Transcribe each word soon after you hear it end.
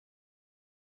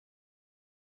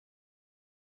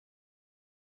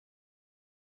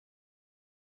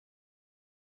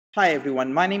Hi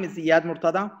everyone, my name is Iyad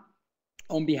Murtada.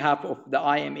 On behalf of the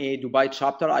IMA Dubai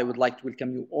chapter, I would like to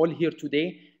welcome you all here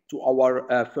today to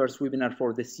our first webinar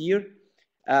for this year.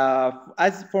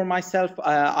 As for myself,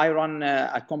 I run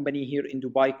a company here in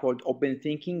Dubai called Open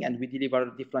Thinking, and we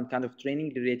deliver different kind of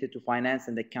training related to finance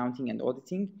and accounting and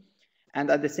auditing.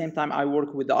 And at the same time, I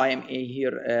work with the IMA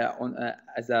here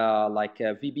as a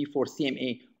VP for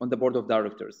CMA on the board of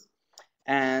directors.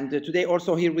 And today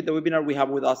also here with the webinar, we have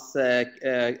with us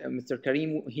Mr.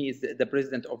 Karim. He is the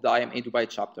president of the IMA Dubai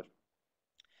chapter.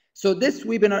 So this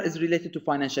webinar is related to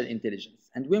financial intelligence.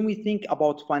 And when we think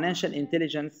about financial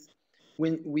intelligence,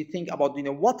 when we think about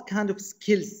what kind of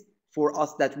skills for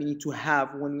us that we need to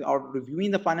have when we are reviewing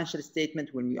the financial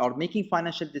statement, when we are making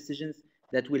financial decisions,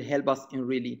 that will help us in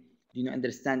really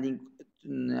understanding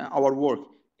our work,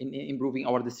 in improving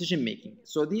our decision making.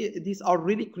 So these are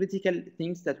really critical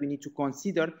things that we need to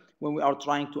consider when we are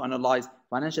trying to analyze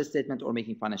financial statement or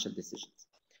making financial decisions.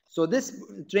 So this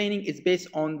training is based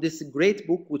on this great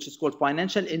book, which is called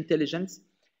Financial Intelligence.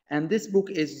 And this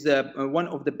book is one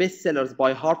of the best sellers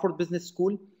by Harvard Business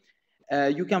School.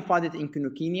 You can find it in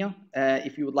Kenya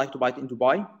if you would like to buy it in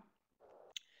Dubai.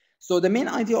 So the main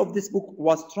idea of this book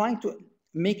was trying to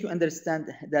make you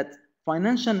understand that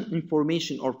financial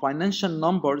information or financial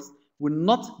numbers will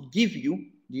not give you,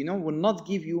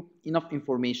 enough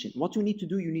information. What you need to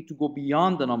do, you need to go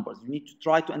beyond the numbers. You need to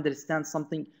try to understand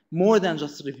something more than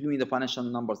just reviewing the financial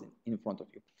numbers in front of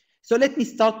you. So let me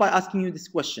start by asking you this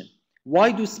question.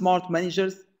 Why do smart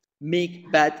managers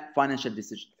make bad financial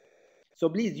decisions? So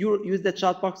please use the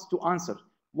chat box to answer.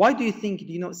 Why do you think,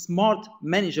 smart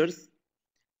managers,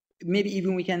 maybe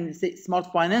even we can say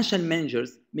smart financial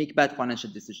managers, make bad financial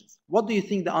decisions? What do you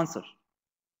think the answer?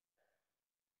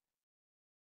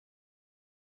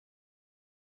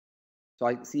 So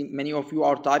I see many of you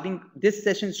are typing. This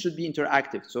session should be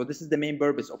interactive. So this is the main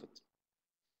purpose of it.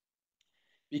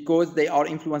 Because they are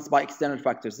influenced by external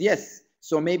factors. Yes.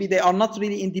 So maybe they are not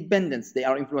really independent. They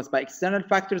are influenced by external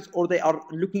factors, or they are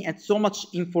looking at so much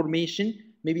information.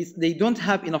 Maybe they don't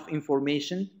have enough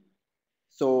information.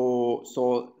 So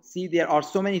see, there are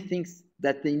so many things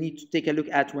that they need to take a look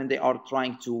at when they are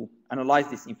trying to analyze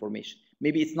this information.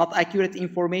 Maybe it's not accurate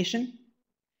information.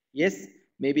 Yes.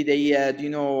 Maybe they,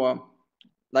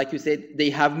 like you said, they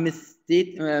have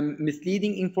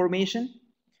misleading information.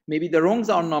 Maybe the wrongs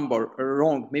are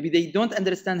wrong. Maybe they don't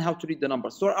understand how to read the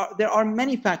numbers. So there are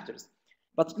many factors.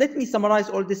 But let me summarize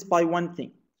all this by one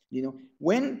thing.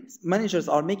 When managers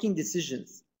are making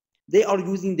decisions, they are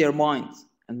using their minds.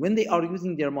 And when they are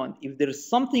using their mind, if there is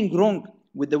something wrong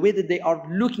with the way that they are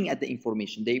looking at the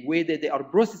information, the way that they are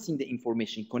processing the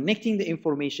information, connecting the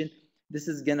information, this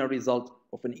is going to result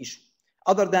of an issue,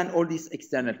 other than all these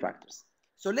external factors.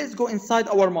 So let's go inside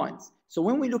our minds. So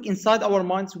when we look inside our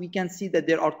minds, we can see that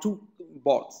there are two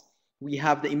parts. We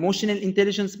have the emotional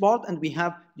intelligence part, and we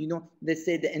have, let's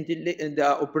say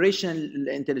the operational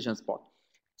intelligence part.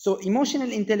 So emotional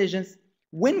intelligence,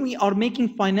 when we are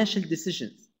making financial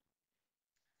decisions,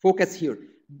 focus here.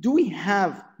 Do we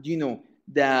have,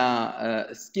 the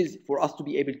skills for us to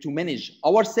be able to manage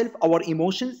ourselves, our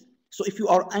emotions? So if you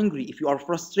are angry, if you are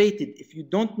frustrated, if you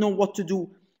don't know what to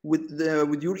do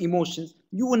with your emotions,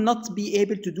 you will not be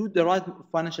able to do the right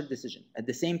financial decision. At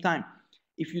the same time,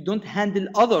 if you don't handle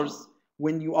others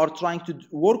when you are trying to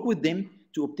work with them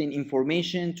to obtain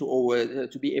information,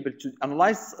 to be able to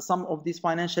analyze some of this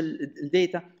financial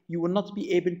data, you will not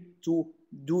be able to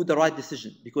do the right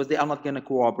decision because they are not going to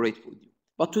cooperate with you.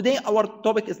 But today, our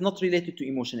topic is not related to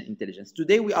emotional intelligence.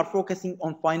 Today, we are focusing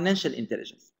on financial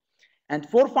intelligence. And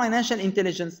for financial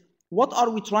intelligence, what are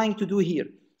we trying to do here?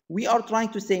 We are trying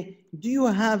to say, do you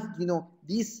have,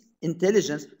 this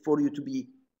intelligence for you to be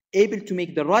able to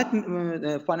make the right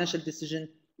financial decision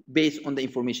based on the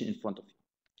information in front of you?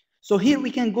 So here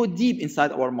we can go deep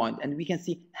inside our mind, and we can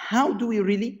see how do we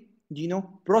really,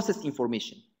 process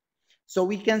information. So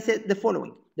we can say the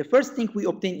following. The first thing, we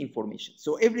obtain information.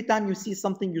 So every time you see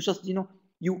something, you just,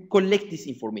 you collect this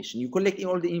information. You collect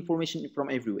all the information from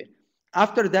everywhere.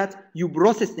 After that, you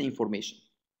process the information.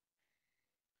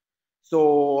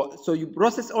 So you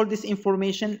process all this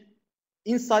information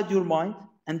inside your mind,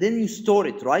 and then you store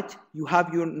it, right? You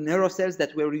have your neural cells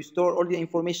where you store all the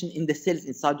information in the cells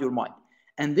inside your mind.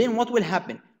 And then what will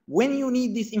happen? When you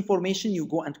need this information, you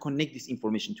go and connect this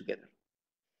information together.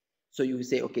 So you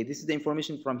say, okay, this is the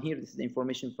information from here, this is the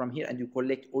information from here, and you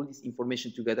collect all this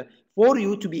information together for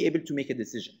you to be able to make a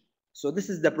decision. So this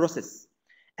is the process.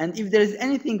 And if there is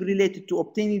anything related to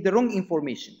obtaining the wrong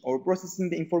information, or processing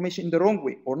the information in the wrong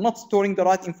way, or not storing the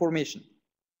right information,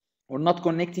 or not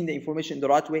connecting the information in the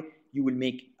right way, you will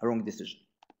make a wrong decision.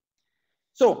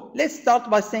 So let's start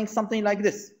by saying something like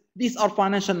this. These are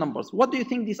financial numbers. What do you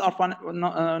think these are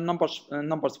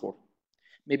numbers for?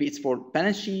 Maybe it's for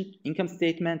balance sheet, income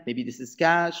statement, maybe this is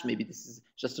cash, maybe this is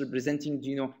just representing,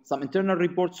 some internal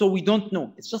reports. So we don't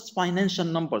know. It's just financial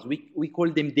numbers. We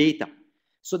call them data.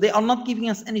 So they are not giving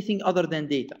us anything other than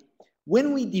data.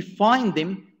 When we define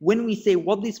them, when we say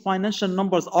what these financial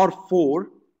numbers are for,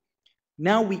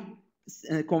 now we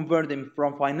convert them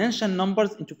from financial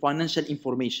numbers into financial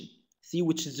information. See,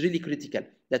 which is really critical,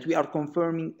 that we are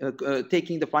confirming,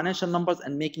 taking the financial numbers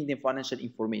and making them financial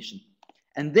information.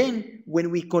 And then when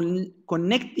we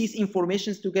connect these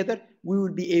informations together, we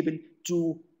will be able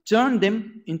to turn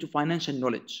them into financial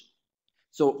knowledge.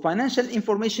 So financial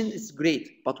information is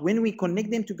great, but when we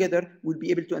connect them together, we'll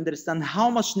be able to understand how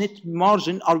much net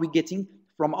margin are we getting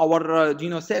from our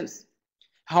sales.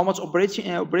 How much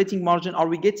operating margin are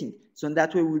we getting? So in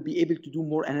that way, we'll be able to do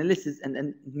more analysis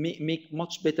and make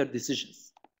much better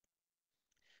decisions.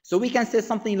 So we can say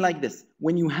something like this.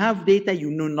 When you have data,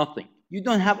 you know nothing. You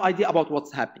don't have idea about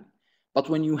what's happening. But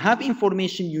when you have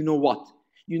information, you know what?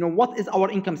 You know what is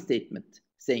our income statement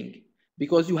saying?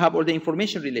 Because you have all the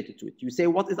information related to it. You say,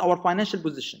 what is our financial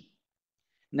position?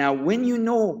 Now, when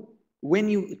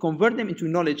you convert them into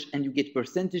knowledge and you get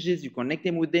percentages, you connect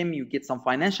them with them, you get some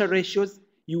financial ratios,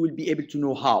 you will be able to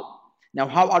know how. Now,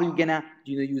 how are you gonna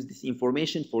use this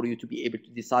information for you to be able to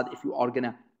decide if you are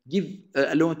gonna give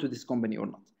a loan to this company or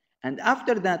not? And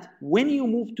after that, when you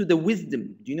move to the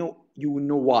wisdom, you will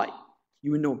know why.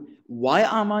 You will know, why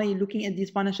am I looking at this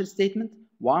financial statement?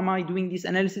 Why am I doing this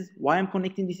analysis? Why am I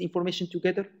connecting this information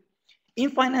together?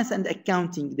 In finance and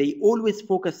accounting, they always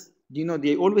focus,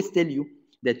 they always tell you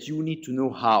that you need to know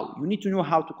how. You need to know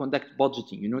how to conduct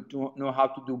budgeting. You need to know how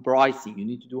to do pricing. You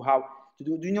need to do how to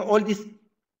do, all these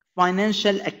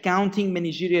financial accounting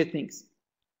managerial things.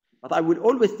 But I will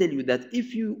always tell you that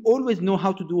if you always know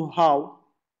how to do how,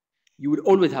 you will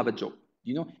always have a job.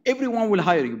 Everyone will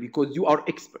hire you because you are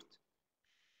expert.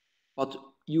 But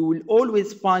you will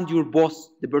always find your boss,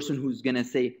 the person who's going to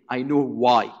say, I know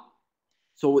why.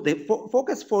 So the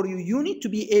focus for you, you need to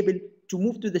be able to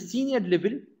move to the senior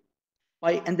level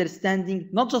by understanding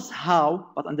not just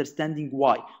how, but understanding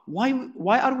why.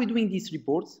 Why are we doing these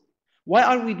reports? Why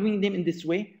are we doing them in this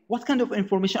way? What kind of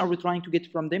information are we trying to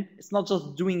get from them? It's not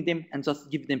just doing them and just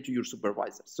give them to your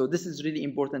supervisor. So this is really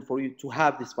important for you to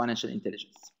have this financial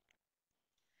intelligence.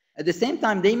 At the same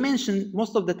time, they mention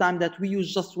most of the time that we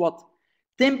use just what?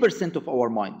 10% of our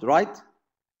mind, right?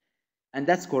 And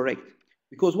that's correct.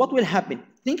 Because what will happen?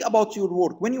 Think about your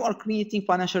work. When you are creating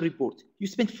financial report, you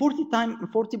spend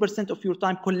 40% of your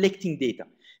time collecting data.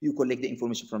 You collect the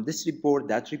information from this report,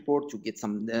 that report, you get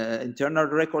some internal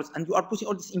records, and you are putting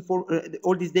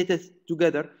all these data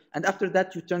together. And after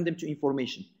that, you turn them to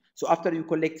information. So after you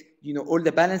collect, all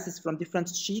the balances from different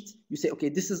sheets, you say, okay,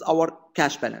 this is our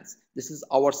cash balance. This is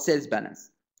our sales balance.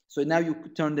 So now you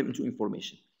turn them into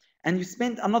information. And you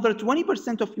spend another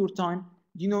 20% of your time,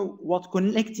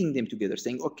 connecting them together,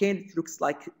 saying, okay, it looks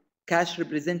like cash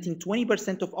representing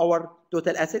 20% of our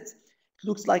total assets. It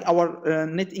looks like our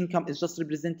net income is just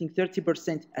representing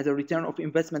 30% as a return of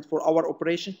investment for our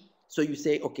operation. So you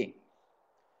say, okay.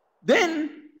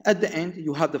 Then at the end,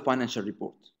 you have the financial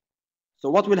report. So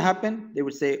what will happen? They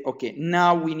will say, okay,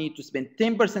 now we need to spend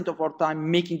 10% of our time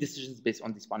making decisions based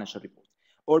on this financial report.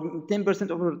 Or 10%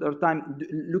 of our time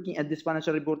looking at this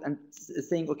financial report and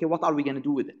saying, okay, what are we going to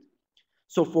do with it?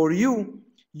 So for you,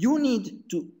 you need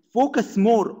to focus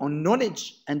more on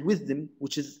knowledge and wisdom,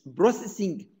 which is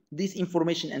processing this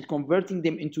information and converting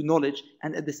them into knowledge,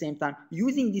 and at the same time,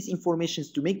 using these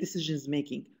informations to make decisions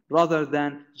making rather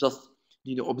than just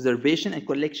observation and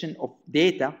collection of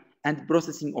data and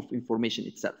processing of information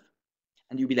itself.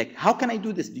 And you'll be like, how can I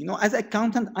do this? As an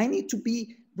accountant, I need to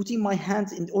be putting my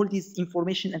hands in all this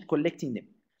information and collecting them.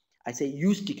 I say,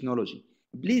 use technology.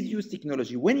 Please use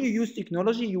technology. When you use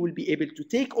technology, you will be able to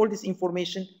take all this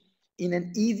information in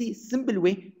an easy, simple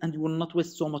way, and you will not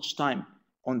waste so much time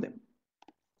on them.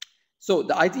 So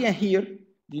the idea here,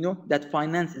 that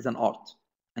finance is an art.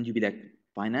 And you'll be like,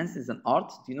 finance is an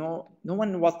art? No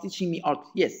one was teaching me art.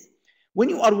 Yes. When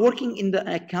you are working in the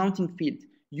accounting field,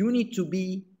 you need to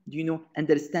be,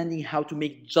 understanding how to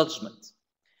make judgment.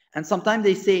 And sometimes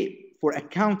they say for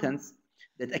accountants,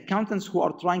 that accountants who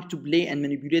are trying to play and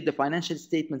manipulate the financial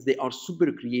statements, they are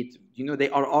super creative. They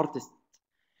are artists.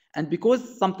 And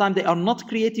because sometimes they are not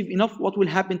creative enough, what will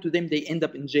happen to them? They end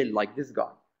up in jail like this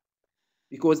guy.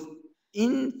 Because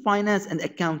in finance and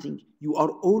accounting, you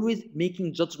are always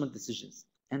making judgment decisions.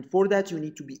 And for that, you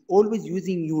need to be always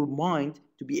using your mind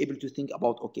to be able to think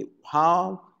about, okay,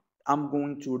 how I'm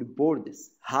going to report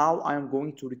this, how I'm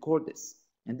going to record this.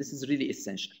 And this is really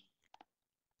essential.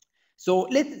 So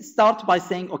let's start by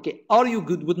saying, okay, are you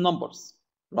good with numbers,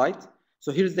 right?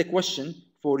 So here's the question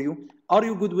for you. Are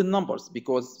you good with numbers?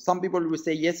 Because some people will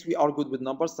say, yes, we are good with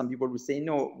numbers. Some people will say,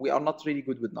 no, we are not really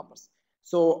good with numbers.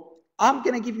 So I'm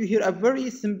going to give you here a very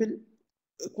simple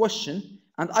question,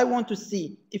 and I want to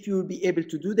see if you will be able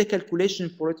to do the calculation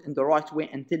for it in the right way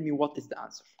and tell me what is the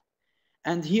answer.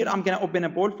 And here I'm going to open a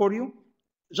poll for you.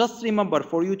 Just remember,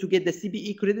 for you to get the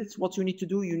CBE credits, what you need to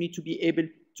do, you need to be able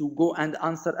to go and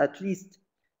answer at least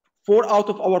 4 out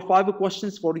of our 5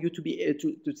 questions for you to be able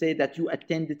to say that you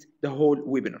attended the whole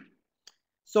webinar.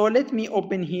 So let me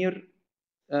open here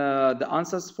the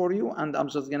answers for you, and I'm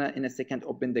just gonna in a second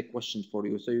open the questions for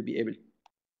you, so you'll be able.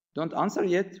 Don't answer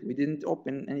yet. We didn't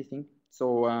open anything.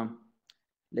 So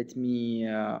let me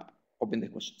open the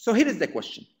question. So here is the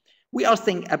question. We are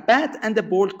saying a bat and a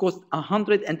ball cost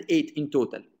 108 in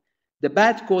total. The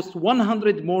bat costs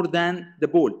 100 more than the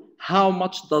ball. How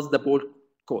much does the ball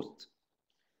cost?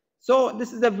 So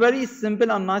this is a very simple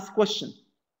and nice question.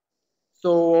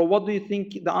 So what do you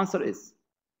think the answer is?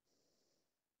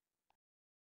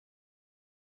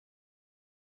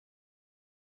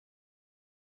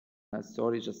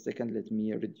 Sorry, just a second. Let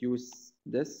me reduce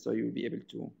this so you'll be able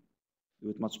to do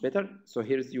it much better. So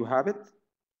here's you have it.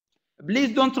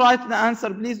 Please don't write the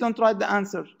answer. Please don't write the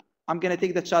answer. I'm going to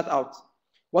take the chat out.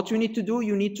 What you need to do,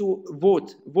 you need to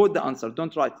vote. Vote the answer.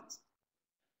 Don't write it.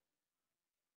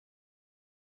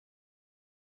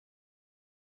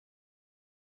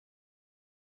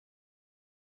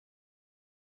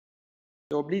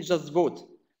 So please just vote.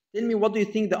 Tell me, what do you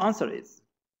think the answer is?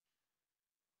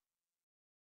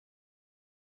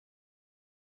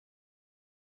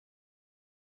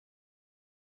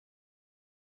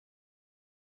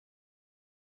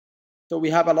 So we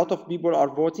have a lot of people are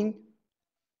voting.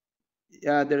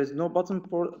 There is no button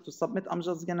to submit. I'm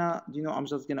just gonna, I'm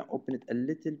just gonna open it a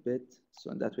little bit,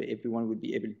 so that way everyone will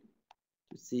be able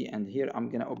to see. And here I'm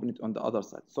gonna open it on the other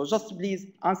side. So just please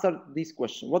answer this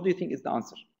question. What do you think is the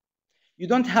answer? You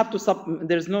don't have to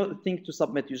there's no thing to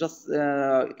submit. You just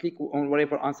click on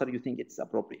whatever answer you think it's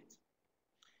appropriate.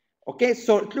 Okay,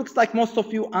 so it looks like most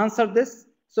of you answered this.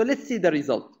 So let's see the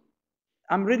result.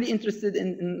 I'm really interested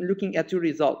in looking at your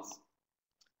results.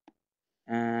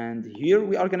 And here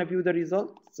we are going to view the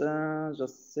results. Just a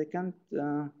second.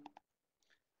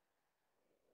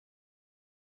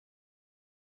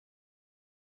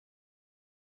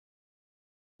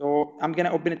 So I'm going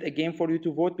to open it again for you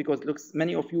to vote, because it looks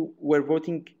many of you were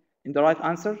voting in the right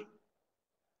answer.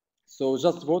 So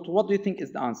just vote. What do you think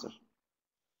is the answer?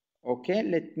 Okay,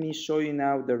 let me show you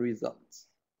now the results.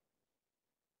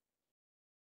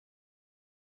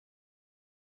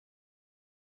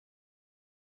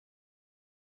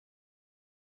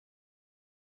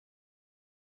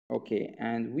 Okay,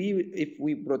 and if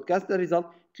we broadcast the result,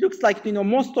 it looks like,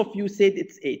 most of you said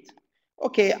it's 8.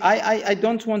 Okay, I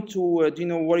don't want to,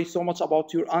 worry so much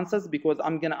about your answers, because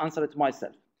I'm going to answer it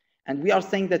myself. And we are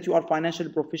saying that you are financial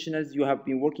professionals, you have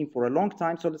been working for a long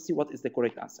time, so let's see what is the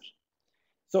correct answer.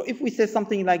 So if we say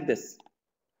something like this,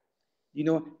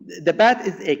 the bat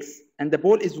is X and the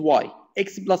ball is Y.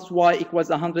 X plus Y equals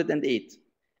 108.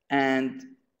 And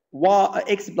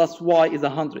X plus Y is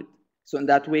 100. So in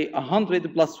that way,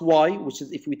 100 plus Y, which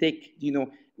is if we take,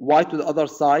 Y to the other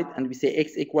side and we say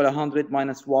X equal 100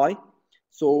 minus Y.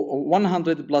 So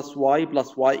 100 plus Y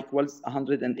equals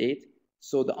 108.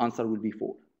 So the answer will be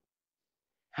 4.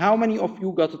 How many of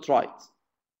you got it right?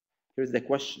 Here's the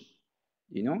question,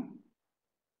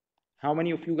 How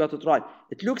many of you got it right?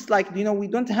 It looks like, we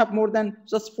don't have more than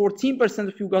just 14%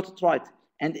 of you got it right.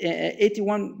 And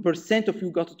 81% of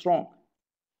you got it wrong.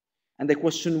 And the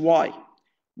question, why?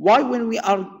 Why, when we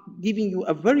are giving you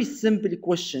a very simple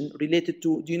question related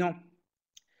to,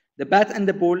 the bat and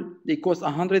the ball, they cost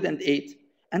 108.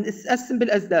 And it's as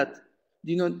simple as that.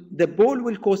 The ball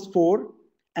will cost 4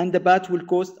 and the bat will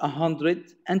cost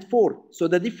 104. So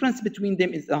the difference between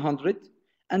them is 100.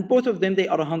 And both of them, they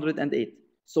are 108.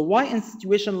 So why in a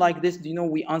situation like this,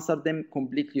 we answer them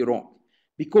completely wrong?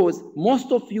 Because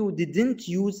most of you didn't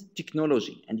use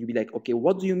technology. And you'll be like, okay,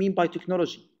 what do you mean by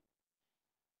technology?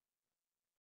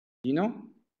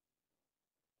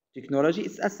 Technology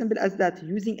is as simple as that,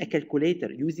 using a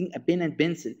calculator, using a pen and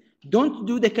pencil. Don't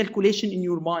do the calculation in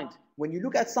your mind. When you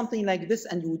look at something like this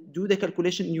and you do the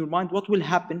calculation in your mind, what will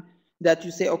happen? That you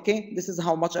say, okay, this is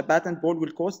how much a bat and ball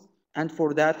will cost. And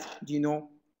for that,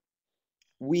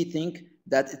 we think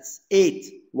that it's 8.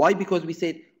 Why? Because we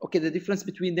said, okay, the difference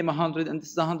between them 100 and this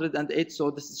is 108,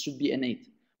 so this should be an 8.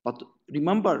 But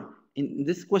remember, in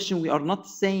this question, we are not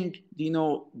saying, the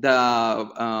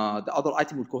other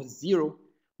item will cost 0.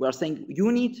 We are saying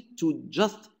you need to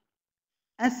just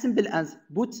as simple as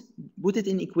put it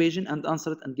in equation and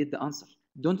answer it and get the answer.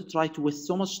 Don't try to waste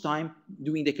so much time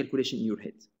doing the calculation in your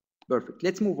head. Perfect.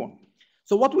 Let's move on.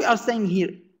 So what we are saying here,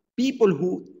 people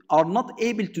who are not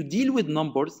able to deal with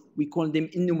numbers, we call them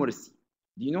innumeracy.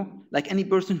 Do you know? Like any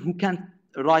person who can't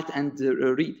write and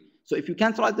read. So if you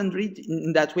can't write and read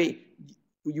in that way,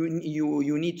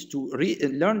 you need to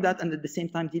learn that, and at the same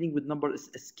time dealing with numbers is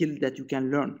a skill that you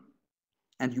can learn.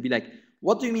 And you'll be like,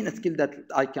 what do you mean a skill that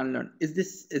I can learn?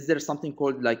 Is there something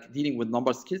called like dealing with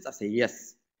number skills? I say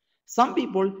yes. Some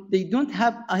people, they don't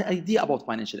have an idea about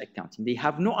financial accounting. They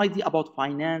have no idea about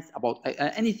finance, about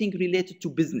anything related to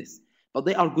business, but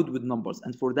they are good with numbers,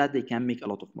 and for that they can make a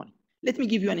lot of money. Let me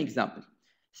give you an example.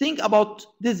 Think about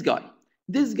this guy.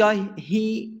 This guy,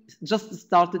 he just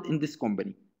started in this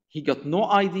company. He got no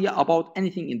idea about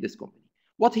anything in this company.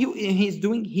 What he's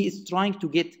doing, he is trying to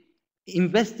get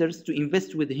investors to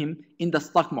invest with him in the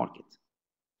stock market.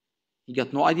 He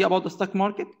got no idea about the stock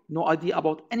market, no idea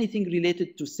about anything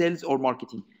related to sales or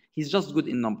marketing. He's just good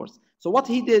in numbers. So what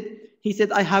he did, he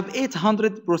said, I have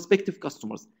 800 prospective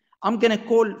customers. I'm going to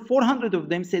call 400 of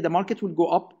them, say the market will go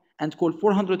up, and call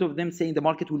 400 of them saying the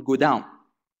market will go down.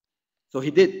 So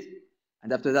he did.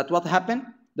 And after that, what happened?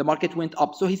 The market went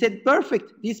up. So he said,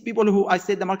 perfect. These people who I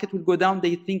said the market will go down,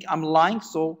 they think I'm lying,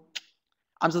 so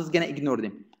I'm just going to ignore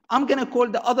them. I'm going to call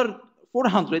the other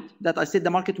 400 that I said the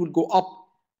market will go up.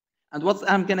 And what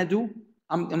I'm going to do,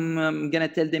 I'm going to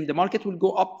tell them the market will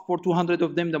go up for 200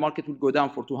 of them, the market will go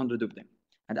down for 200 of them.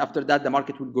 And after that, the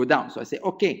market will go down. So I say,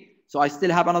 okay, so I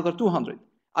still have another 200.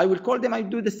 I will call them, I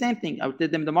do the same thing. I will tell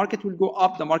them the market will go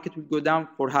up, the market will go down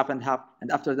for half and half.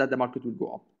 And after that, the market will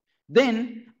go up.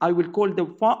 Then I will call the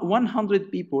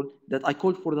 100 people that I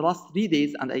called for the last 3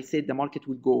 days, and I said the market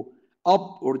will go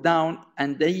up or down,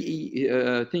 and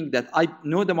they think that I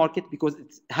know the market because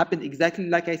it's happened exactly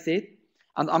like I said,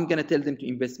 and I'm going to tell them to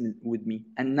invest with me.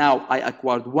 And now I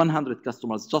acquired 100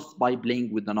 customers just by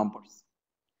playing with the numbers.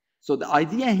 So the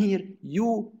idea here,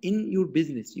 you in your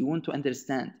business, you want to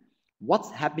understand what's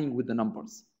happening with the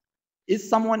numbers. Is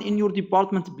someone in your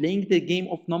department playing the game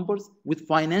of numbers with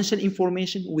financial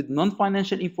information, with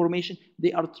non-financial information?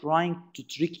 They are trying to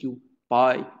trick you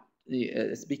by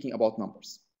speaking about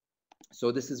numbers.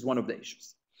 So this is one of the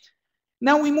issues.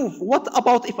 Now we move. What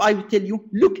about if I tell you,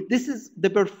 look, this is the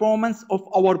performance of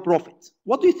our profit.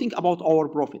 What do you think about our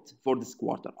profit for this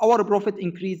quarter? Our profit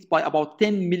increased by about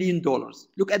 $10 million.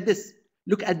 Look at this.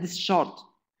 Look at this chart.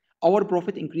 Our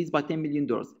profit increased by $10 million.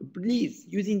 Please,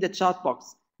 using the chat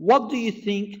box, what do you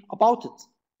think about it?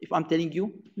 If I'm telling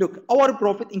you, look, our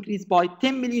profit increased by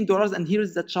 $10 million, and here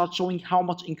is the chart showing how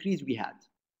much increase we had.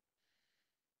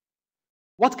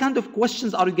 What kind of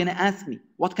questions are you going to ask me?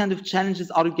 What kind of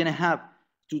challenges are you going to have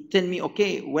to tell me,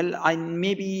 okay, well, I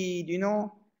maybe, you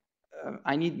know,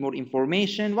 I need more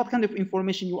information. What kind of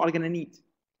information you are going to need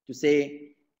to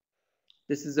say,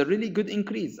 this is a really good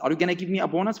increase? Are you going to give me a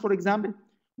bonus, for example?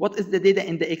 What is the data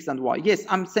in the X and Y? Yes,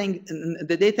 I'm saying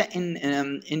the data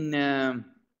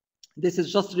this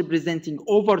is just representing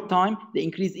over time the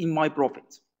increase in my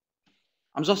profit.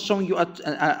 I'm just showing you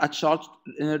a chart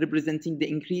representing the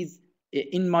increase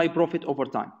in my profit over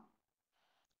time.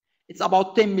 It's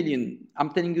about 10 million.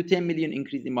 I'm telling you 10 million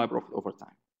increase in my profit over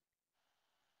time.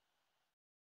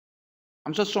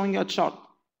 I'm just showing you a chart.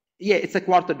 Yeah, it's a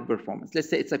quarterly performance. Let's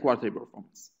say it's a quarterly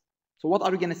performance. So what are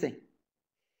we going to say?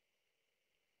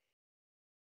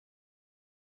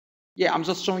 Yeah, I'm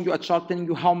just showing you a chart telling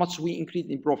you how much we increased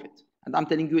in profit. And I'm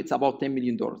telling you it's about $10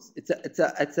 million.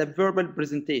 It's a verbal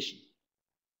presentation.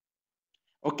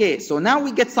 Okay, so now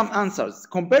we get some answers.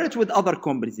 Compare it with other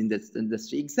companies in this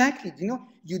industry. Exactly, you know,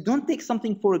 you don't take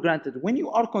something for granted. When you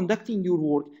are conducting your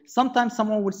work, sometimes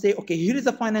someone will say, okay, here is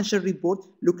a financial report.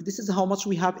 Look, this is how much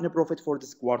we have in a profit for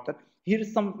this quarter. Here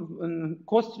is some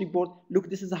cost report. Look,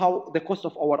 this is how the cost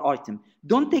of our item.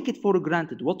 Don't take it for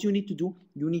granted. What you need to do,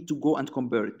 you need to go and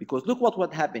compare it, because look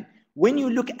what happened. When you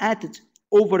look at it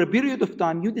over a period of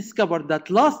time, you discover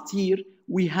that last year,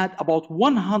 we had about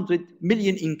 100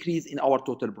 million increase in our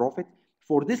total profit.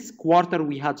 For this quarter,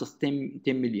 we had just 10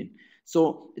 million.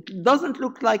 So it doesn't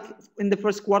look like in the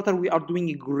first quarter, we are doing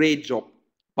a great job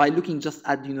by looking just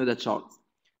at, you know, the charts.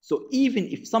 So even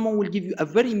if someone will give you a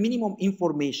very minimum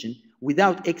information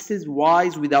without X's,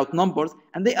 Y's, without numbers,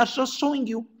 and they are just showing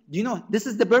you, you know, this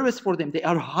is the purpose for them. They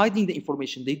are hiding the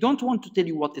information. They don't want to tell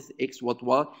you what is X, what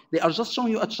Y. They are just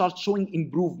showing you a chart showing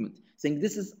improvement, saying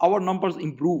this is our numbers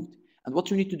improved. And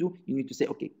what you need to do, you need to say,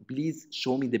 okay, please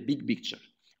show me the big picture.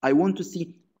 I want to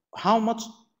see how much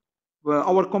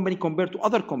our company compared to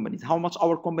other companies, how much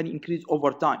our company increased over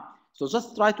time. So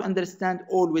just try to understand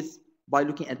always by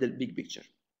looking at the big picture.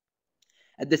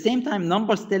 At the same time,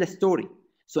 numbers tell a story.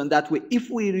 So in that way, if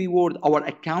we reward our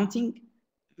accounting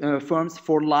firms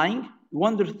for lying,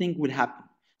 wonderful thing will happen.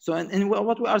 So and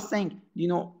what we are saying,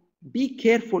 be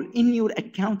careful in your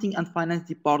accounting and finance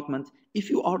department. If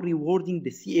you are rewarding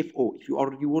the CFO, if you are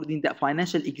rewarding the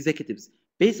financial executives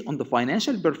based on the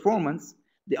financial performance,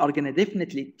 they are going to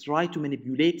definitely try to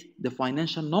manipulate the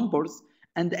financial numbers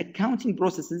and the accounting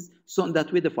processes, so in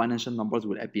that way the financial numbers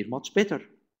will appear much better.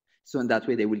 So in that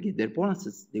way they will get their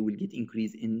bonuses, they will get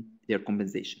increase in their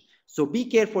compensation. So be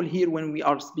careful here when we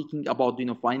are speaking about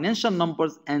financial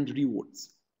numbers and rewards.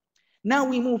 Now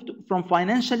we moved from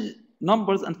financial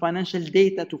numbers and financial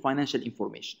data to financial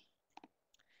information.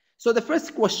 So the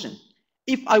first question,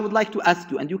 if I would like to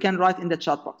ask you, and you can write in the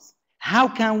chat box, how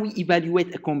can we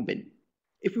evaluate a company?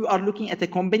 If we are looking at a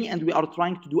company and we are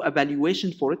trying to do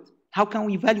evaluation for it, how can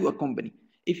we value a company?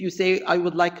 If you say, I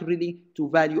would like really to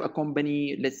value a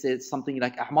company, let's say something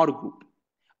like Ahmar Group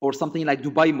or something like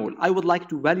Dubai Mall, I would like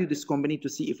to value this company to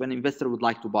see if an investor would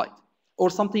like to buy it. Or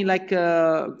something like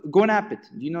GoNapit.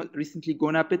 Recently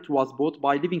GoNapit was bought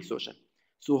by Living Social.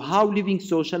 So how Living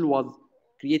Social was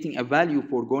creating a value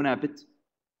for GoNapit?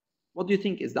 What do you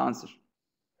think is the answer?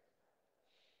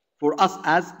 For us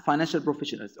as financial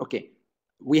professionals, okay,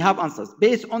 we have answers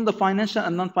based on the financial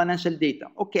and non-financial data.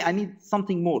 Okay, I need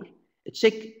something more.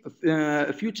 Check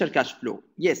future cash flow.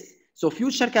 Yes, so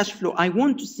future cash flow, I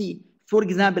want to see, for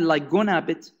example, like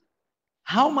GoNapit,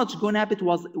 how much GoNapit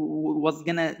was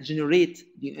gonna generate,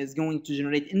 is going to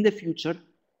generate in the future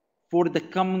for the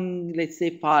coming, let's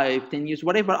say 5-10 years,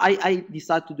 whatever I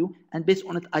decide to do, and based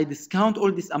on it, I discount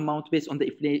all this amount based on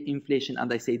the inflation,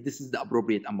 and I say this is the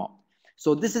appropriate amount.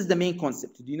 So this is the main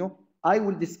concept. I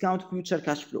will discount future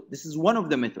cash flow. This is one of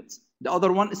the methods. The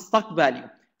other one is stock value.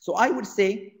 So I would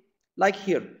say, like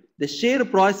here, the share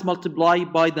price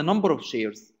multiplied by the number of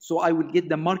shares. So I will get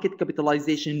the market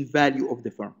capitalization value of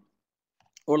the firm.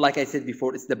 Or like I said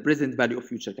before, it's the present value of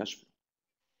future cash flow.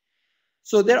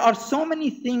 So there are so many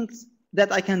things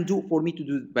that I can do for me to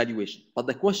do valuation. But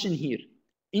the question here,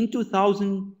 in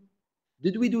 2000,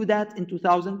 did we do that in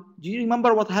 2000? Do you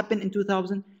remember what happened in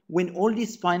 2000? When all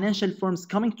these financial firms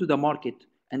coming to the market,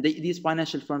 and these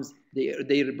financial firms,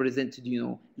 they represented,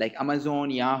 like Amazon,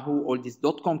 Yahoo, all these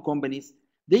 .com companies,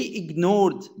 they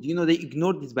ignored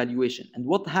this valuation. And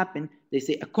what happened? They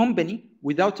say a company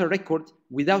without a record,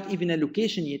 without even a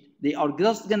location yet, they are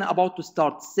just about to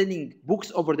start selling books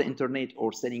over the internet,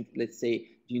 or selling, let's say,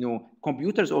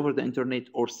 computers over the internet,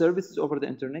 or services over the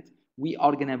internet. We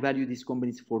are gonna value these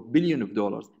companies for billions of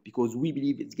dollars because we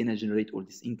believe it's gonna generate all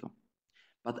this income.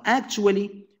 But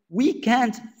actually, we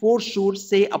can't for sure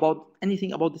say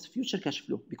anything about this future cash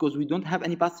flow because we don't have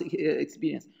any past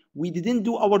experience. We didn't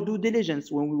do our due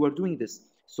diligence when we were doing this.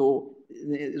 So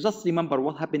just remember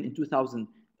what happened in 2000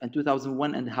 and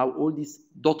 2001 and how all these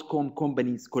 .com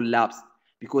companies collapsed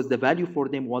because the value for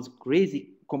them was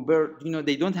crazy compared,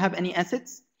 they don't have any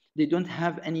assets, they don't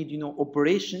have any,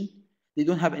 operation, they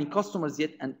don't have any customers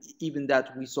yet, and even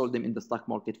that we sold them in the stock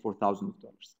market for thousands of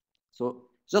dollars. So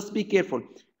just be careful.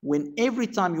 When every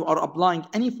time you are applying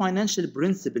any financial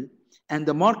principle and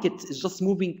the market is just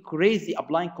moving crazy,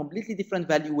 applying completely different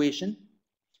valuation,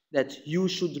 that you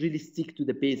should really stick to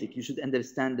the basic. You should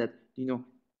understand that,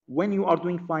 when you are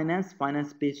doing finance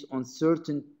based on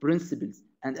certain principles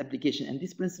and application, and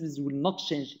these principles will not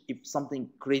change if something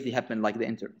crazy happened like the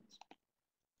internet.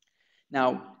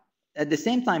 Now, at the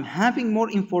same time, having more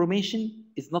information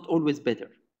is not always better.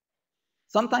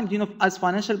 Sometimes, as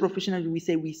financial professionals, we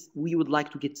say we would like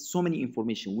to get so many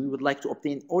information. We would like to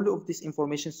obtain all of this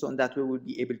information so in that way we'll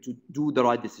be able to do the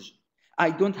right decision.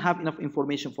 I don't have enough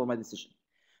information for my decision.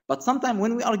 But sometimes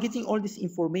when we are getting all this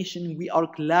information, we are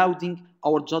clouding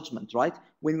our judgment, right?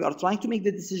 When we are trying to make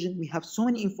the decision, we have so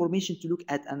many information to look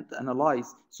at and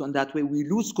analyze. So in that way, we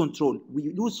lose control.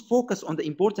 We lose focus on the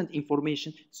important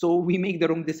information. So we make the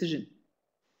wrong decision.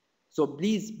 So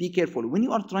please be careful. When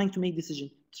you are trying to make decision,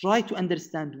 try to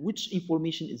understand which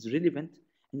information is relevant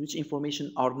and which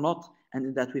information are not. And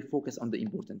in that way, focus on the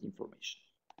important information.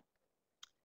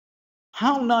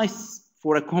 How nice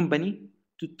for a company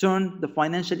to turn the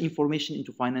financial information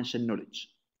into financial knowledge.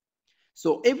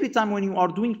 So every time when you are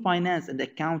doing finance and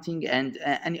accounting and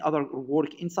any other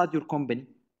work inside your company,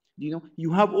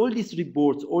 you have all these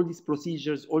reports, all these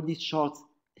procedures, all these charts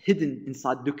hidden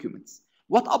inside documents.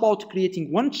 What about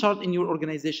creating one chart in your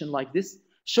organization like this,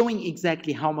 showing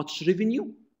exactly how much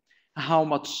revenue,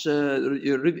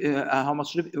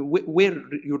 where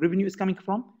your revenue is coming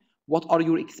from, what are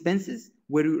your expenses,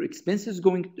 where your expenses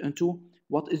going into,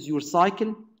 what is your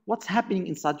cycle, what's happening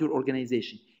inside your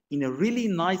organization in a really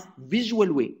nice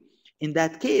visual way. In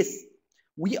that case,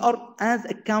 we are, as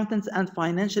accountants and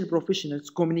financial professionals,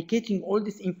 communicating all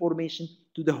this information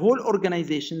to the whole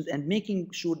organizations and making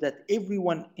sure that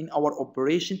everyone in our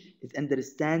operation is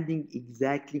understanding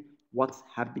exactly what's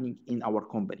happening in our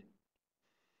company.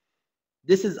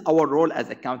 This is our role as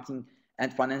accounting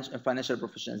and financial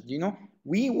professionals. Do you know,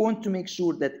 we want to make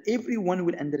sure that everyone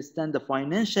will understand the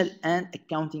financial and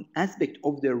accounting aspect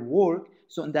of their work,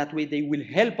 so in that way they will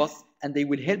help us and they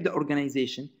will help the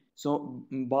organization. So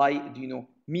by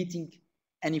meeting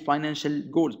any financial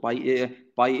goals, by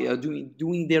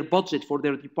doing their budget for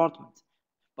their department.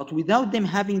 But without them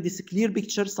having this clear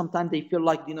picture, sometimes they feel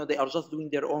like they are just doing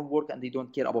their own work and they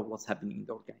don't care about what's happening in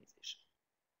the organization.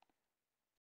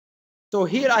 So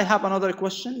here I have another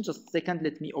question. Just a second,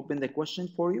 let me open the question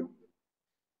for you.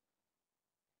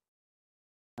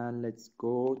 And let's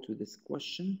go to this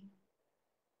question.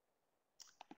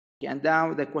 Okay, and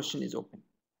now the question is open.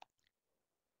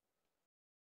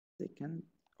 Second,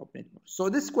 open it more. So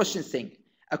this question is saying,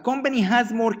 a company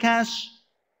has more cash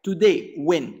today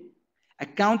when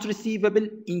account receivable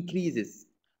increases,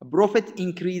 profit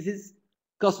increases,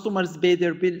 customers pay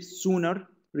their bill sooner,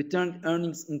 returned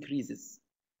earnings increases.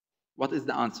 What is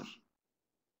the answer?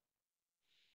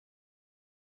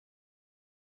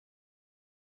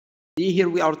 See, here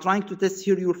we are trying to test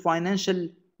here your financial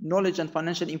knowledge and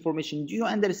financial information. Do you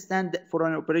understand that for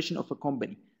an operation of a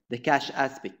company, the cash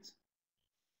aspect?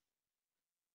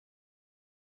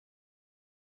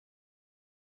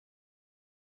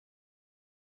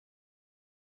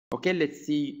 Okay, let's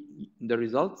see the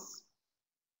results.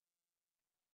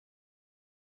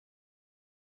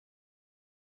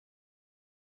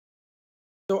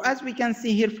 So as we can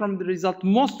see here from the result,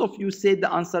 most of you said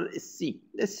the answer is C.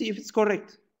 Let's see if it's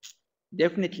correct.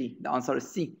 Definitely, the answer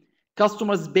is C.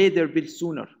 Customers pay their bill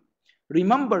sooner.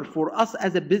 Remember, for us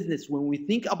as a business, when we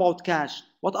think about cash,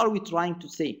 what are we trying to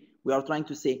say? We are trying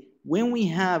to say, when we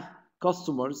have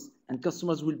customers, and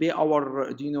customers will pay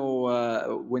our,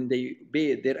 when they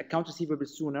pay their account receivable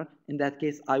sooner, in that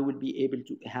case, I will be able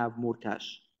to have more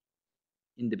cash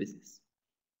in the business.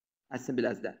 As simple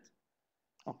as that.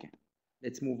 Okay,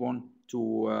 let's move on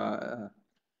to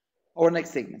our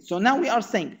next segment. So now we are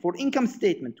saying for income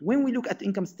statement, when we look at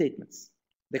income statements,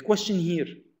 the question here,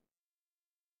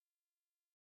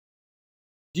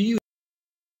 do you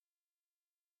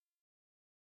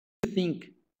think,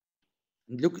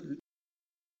 look,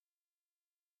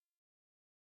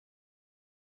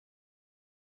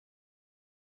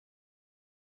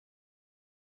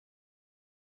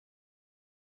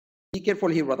 be careful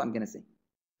here what I'm going to say.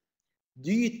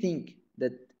 Do you think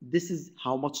that this is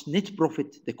how much net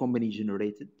profit the company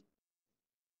generated?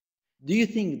 Do you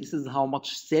think this is how much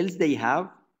sales they have?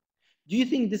 Do you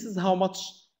think this is how much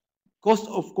cost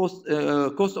of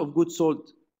goods sold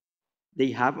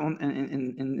they have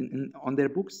on their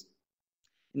books?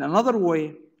 In another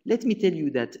way, let me tell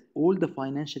you that all the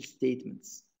financial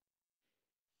statements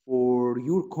for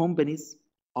your companies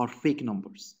are fake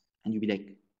numbers. And you'll be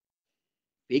like,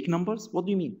 fake numbers? What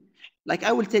do you mean? Like,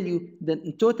 I will tell you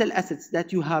the total assets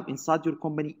that you have inside your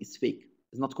company is fake.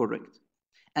 It's not correct.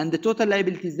 And the total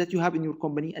liabilities that you have in your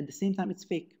company, at the same time, it's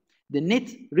fake. The net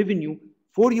revenue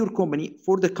for your company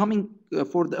for the coming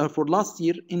for last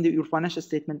year in your financial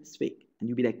statement is fake. And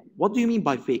you'll be like, what do you mean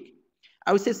by fake?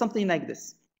 I would say something like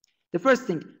this. The first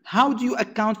thing, how do you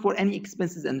account for any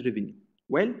expenses and revenue?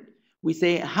 Well, we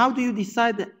say, how do you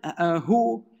decide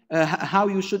how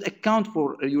you should account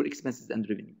for your expenses and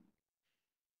revenue?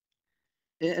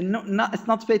 It's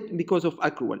not fake because of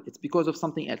accrual. It's because of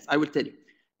something else. I will tell you.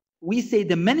 We say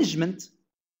the management,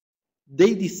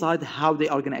 they decide how they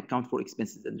are going to account for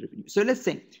expenses and revenue. So let's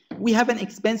say we have an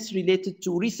expense related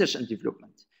to research and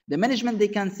development. The management, they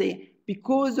can say,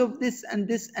 because of this and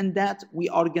this and that, we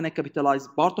are going to capitalize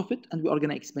part of it and we are going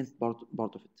to expense part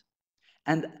of it.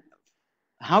 And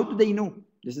how do they know?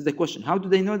 This is the question. How do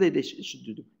they know that they should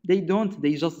do? They don't.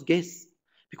 They just guess.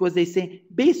 Because they say,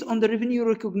 based on the revenue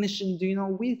recognition,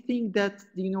 we think that,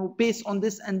 based on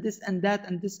this and this and that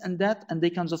and this and that, and they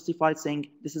can justify saying,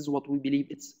 this is what we believe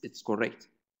it's correct.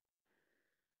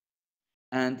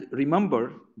 And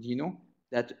remember,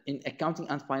 that in accounting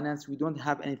and finance, we don't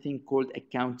have anything called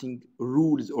accounting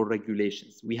rules or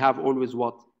regulations. We have always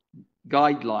what?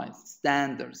 Guidelines,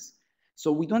 standards.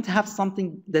 So we don't have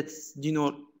something that's,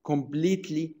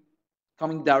 completely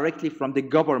coming directly from the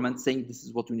government saying this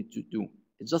is what we need to do.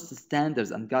 It's just standards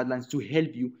and guidelines to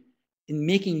help you in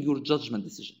making your judgment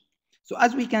decision. So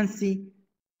as we can see,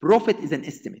 profit is an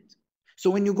estimate.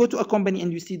 So when you go to a company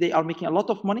and you see they are making a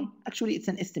lot of money, actually it's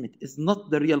an estimate. It's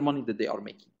not the real money that they are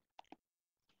making.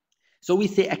 So we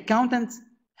say accountants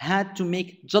had to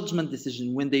make judgment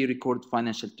decisions when they record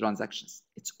financial transactions.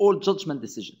 It's all judgment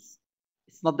decisions.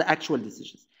 It's not the actual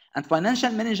decisions. And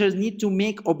financial managers need to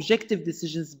make objective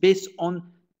decisions based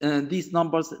on these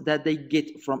numbers that they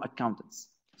get from accountants.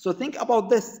 So think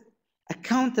about this.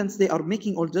 Accountants, they are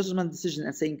making all judgment decisions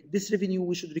and saying, this revenue,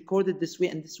 we should record it this way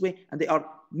and this way. And they are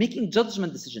making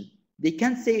judgment decisions. They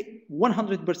can't say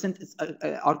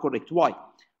 100% are correct. Why?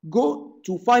 Go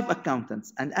to 5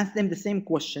 accountants and ask them the same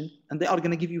question, and they are going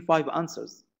to give you 5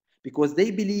 answers. Because they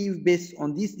believe based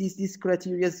on these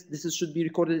criteria, this should be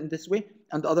recorded in this way.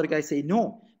 And the other guys say,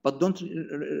 no, but don't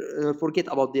forget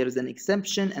about there is an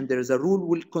exception and there is a rule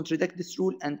will contradict this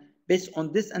rule. And based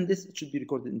on this and this, it should be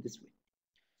recorded in this way.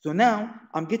 So now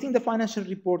I'm getting the financial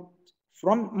report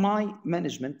from my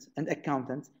management and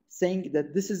accountants saying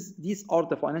that these are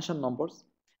the financial numbers.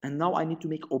 And now I need to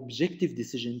make objective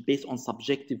decisions based on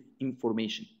subjective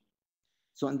information.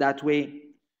 So in that way,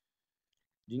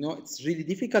 it's really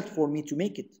difficult for me to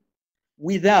make it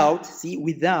without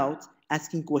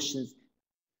asking questions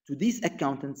to these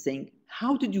accountants saying,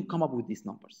 how did you come up with these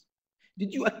numbers?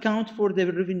 Did you account for the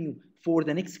revenue for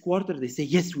the next quarter? They say,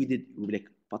 yes, we did. We'll be like,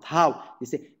 but how? They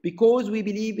say, because we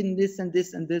believe in this and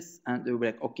this and this. And they'll be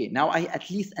like, okay, now I at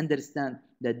least understand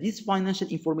that this financial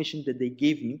information that they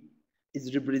gave me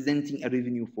is representing a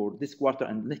revenue for this quarter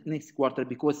and next quarter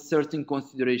because certain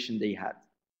consideration they had.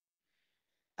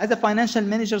 As a financial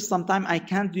manager, sometimes I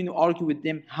can't argue with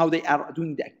them how they are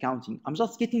doing the accounting. I'm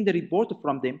just getting the report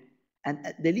from them.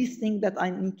 And the least thing that I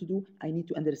need to do, I need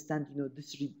to understand,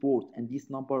 this report and these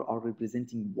numbers are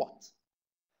representing what.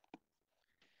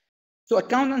 So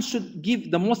accountants should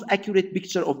give the most accurate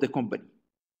picture of the company.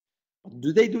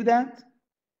 Do they do that?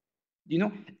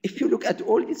 If you look at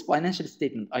all these financial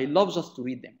statements, I love just to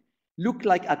read them. Look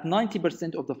like at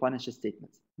 90% of the financial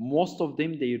statements, most of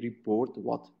them, they report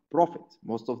what? Profit.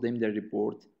 Most of them, they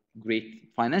report great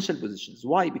financial positions.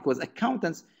 Why? Because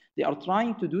accountants, they are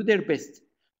trying to do their best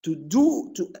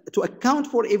to account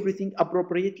for everything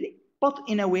appropriately, but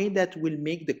in a way that will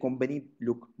make the company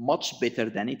look much better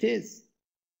than it is.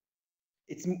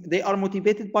 They are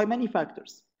motivated by many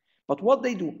factors. But what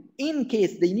they do, in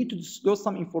case they need to disclose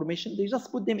some information, they just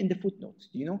put them in the footnotes.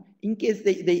 In case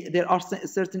there are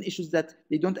certain issues that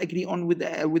they don't agree on with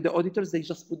the auditors, they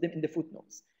just put them in the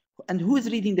footnotes. And who is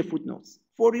reading the footnotes?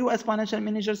 For you as financial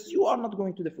managers, you are not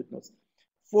going to the footnotes.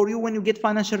 For you, when you get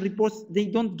financial reports, they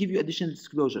don't give you additional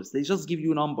disclosures. They just give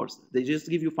you numbers. They just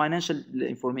give you financial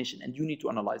information, and you need to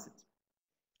analyze it.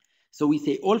 So we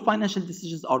say all financial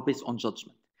decisions are based on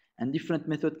judgment, and different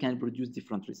method can produce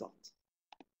different results.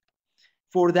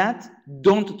 For that,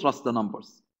 don't trust the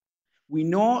numbers. We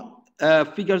know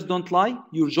figures don't lie.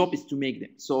 Your job is to make them.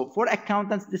 So for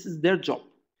accountants, this is their job.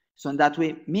 So in that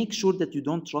way, make sure that you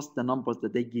don't trust the numbers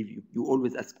that they give you. You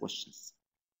always ask questions.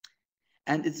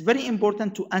 And it's very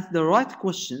important to ask the right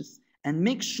questions and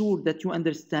make sure that you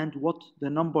understand what the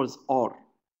numbers are,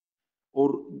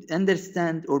 or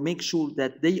understand or make sure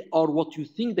that they are what you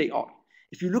think they are.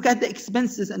 If you look at the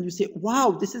expenses and you say,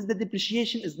 wow, this is the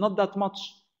depreciation is not that much.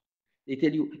 They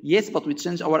tell you, yes, but we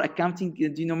changed our accounting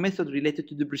method related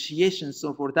to depreciation.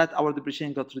 So for that, our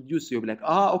depreciation got reduced. So you'll be like,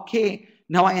 okay,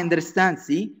 now I understand,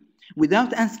 see?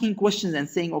 Without asking questions and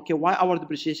saying, okay, why our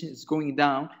depreciation is going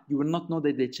down, you will not know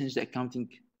that they changed the accounting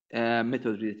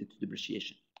method related to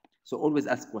depreciation. So always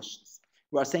ask questions.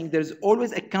 We are saying there's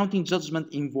always accounting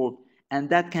judgment involved, and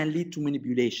that can lead to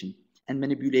manipulation. And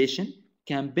manipulation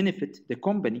can benefit the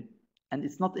company, and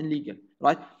it's not illegal,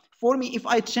 right? For me, if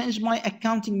I change my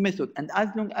accounting method, and as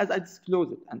long as I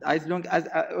disclose it, and as long as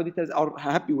auditors are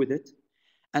happy with it,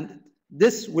 and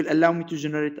this will allow me to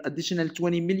generate additional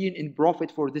 20 million in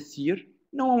profit for this year,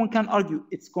 no one can argue.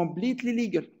 It's completely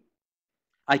legal.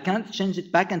 I can't change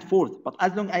it back and forth, but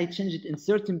as long as I change it in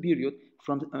certain period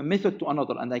from a method to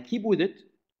another and I keep with it,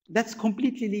 that's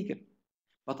completely legal.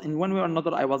 But in one way or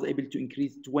another, I was able to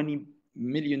increase $20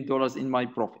 million in my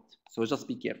profit. So just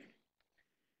be careful.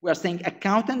 We are saying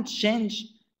accountant change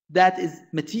that is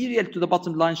material to the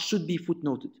bottom line should be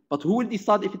footnoted. But who will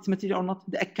decide if it's material or not?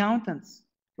 The accountants,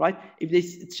 right? If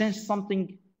they change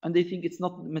something and they think it's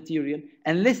not material,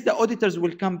 unless the auditors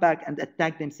will come back and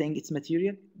attack them saying it's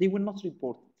material, they will not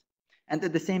report it. And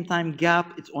at the same time,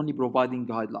 GAAP, it's only providing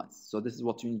guidelines. So this is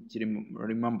what you need to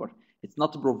remember. It's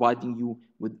not providing you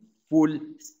with full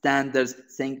standards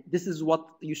saying this is what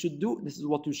you should do, this is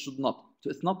what you should not. So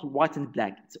it's not white and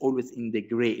black. It's always in the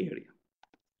gray area.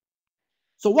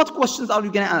 So what questions are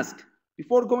you going to ask?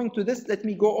 Before going to this, let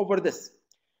me go over this.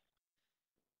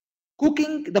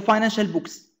 Cooking the financial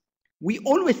books. We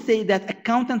always say that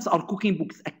accountants are cooking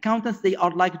books. Accountants, they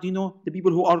are like, the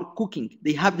people who are cooking.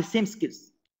 They have the same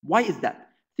skills. Why is that?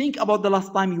 Think about the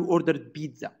last time you ordered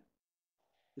pizza.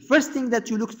 The first thing that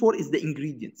you look for is the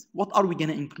ingredients. What are we going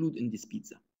to include in this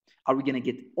pizza? Are we going to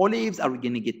get olives? Are we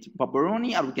going to get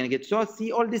pepperoni? Are we going to get sauce?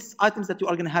 See, all these items that you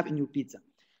are going to have in your pizza.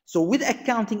 So with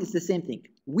accounting, it's the same thing.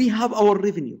 We have our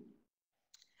revenue.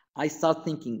 I start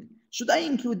thinking, should I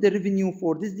include the revenue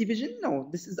for this division? No,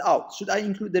 this is out. Should I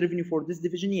include the revenue for this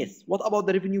division? Yes. What about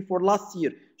the revenue for last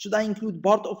year? Should I include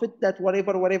part of it, that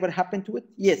whatever happened to it?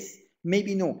 Yes.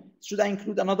 Maybe no. Should I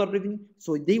include another revenue?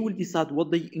 So they will decide what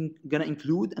they gonna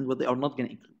include and what they are not gonna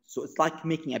include. So it's like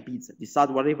making a pizza. Decide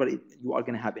whatever you are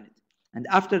gonna have in it. And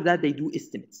after that, they do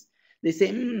estimates. They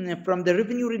say, from the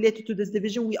revenue related to this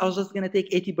division, we are just gonna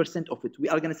take 80% of it. We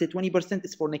are gonna say 20%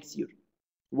 is for next year.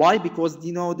 Why? Because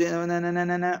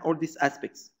all these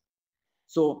aspects.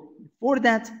 So for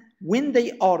that, when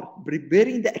they are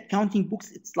preparing the accounting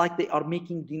books, it's like they are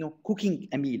making, cooking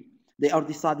a meal. They are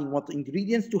deciding what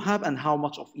ingredients to have and how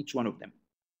much of each one of them.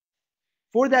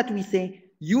 For that, we say,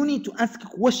 you need to ask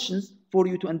questions for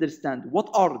you to understand what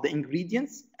are the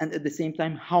ingredients and at the same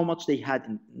time, how much they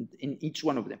had in each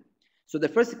one of them. So the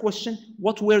first question,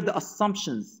 what were the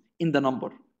assumptions in the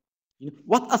number?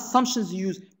 What assumptions you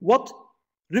use? What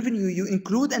revenue you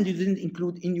include and you didn't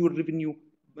include in your revenue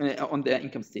on the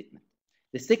income statement?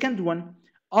 The second one,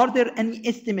 are there any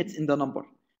estimates in the number?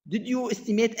 Did you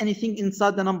estimate anything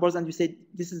inside the numbers and you said,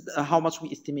 this is how much we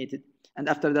estimated? And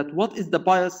after that, what is the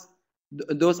bias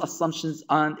those assumptions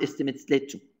and estimates led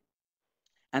to?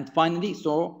 And finally,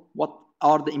 so what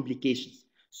are the implications?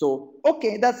 So,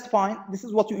 okay, that's fine. This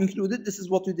is what you included. This is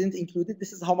what you didn't include.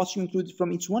 This is how much you included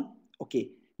from each one.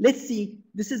 Okay, let's see.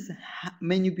 This is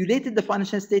manipulated the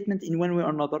financial statement in one way or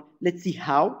another. Let's see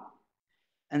how.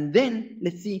 And then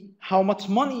let's see how much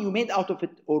money you made out of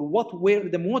it or what were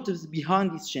the motives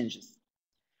behind these changes.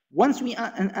 Once we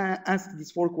ask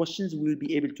these 4 questions, we will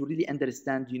be able to really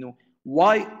understand,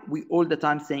 why we all the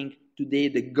time saying today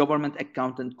the government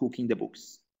accountant cooking the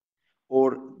books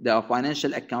or the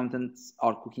financial accountants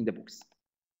are cooking the books,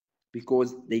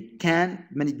 because they can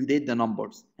manipulate the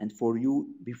numbers. And for you,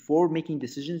 before making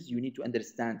decisions, you need to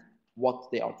understand what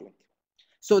they are doing.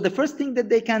 So the first thing that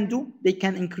they can do, they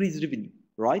can increase revenue.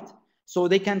 Right? So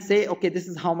they can say, okay, this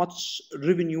is how much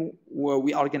revenue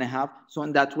we are going to have. So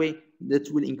in that way,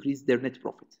 that will increase their net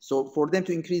profit. So for them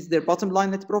to increase their bottom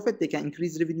line net profit, they can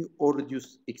increase revenue or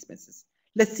reduce expenses.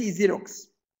 Let's see Xerox.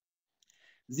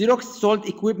 Xerox sold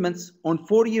equipment on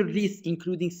 4-year lease,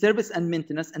 including service and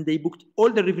maintenance, and they booked all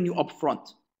the revenue up front.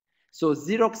 So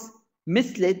Xerox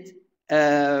misled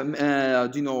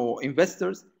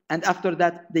investors, and after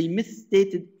that, they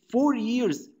misstated 4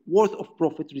 years worth of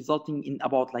profit, resulting in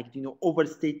about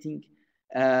overstating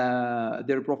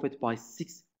their profit by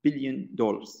 $6 billion.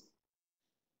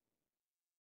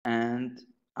 And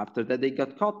after that, they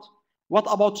got caught. What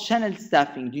about channel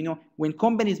staffing? When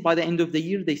companies by the end of the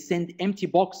year, they send empty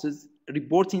boxes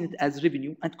reporting it as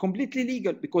revenue, and completely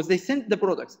legal because they sent the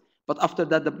products. But after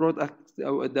that,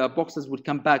 the boxes will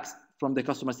come back from the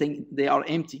customer saying they are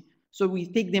empty. So we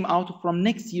take them out from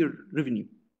next year revenue.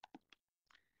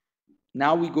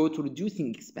 Now we go to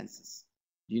reducing expenses.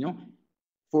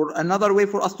 For another way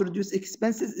for us to reduce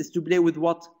expenses is to play with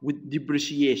what? With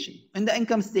depreciation. In the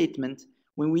income statement,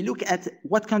 when we look at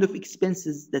what kind of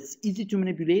expenses that's easy to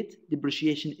manipulate,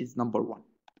 depreciation is number 1.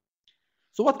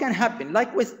 So what can happen?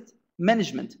 Like Waste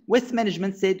Management. Waste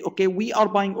Management said, okay, we are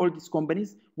buying all these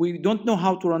companies. We don't know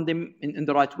how to run them in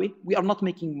the right way. We are not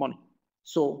making money.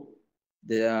 So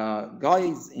the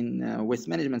guys in Waste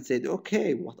Management said,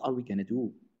 okay, what are we going to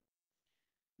do?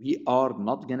 We are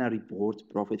not going to report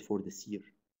profit for this year.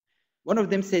 One of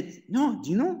them said, no,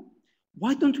 do you know,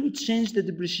 why don't we change the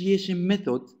depreciation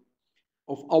method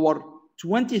of our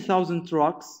 20,000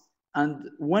 trucks and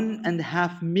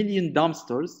 1.5 million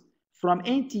dumpsters from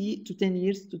 80 to 10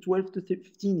 years to 12 to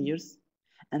 15 years.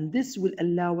 And this will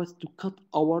allow us to cut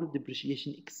our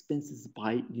depreciation expenses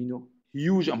by,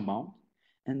 huge amount.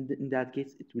 And in that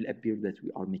case, it will appear that we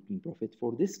are making profit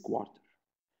for this quarter.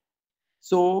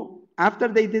 So after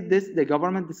they did this, the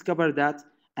government discovered that,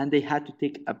 and they had to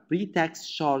take a pre-tax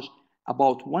charge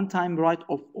about one-time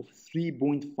write-off of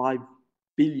 3.5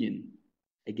 billion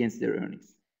against their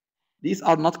earnings. These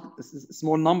are not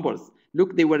small numbers.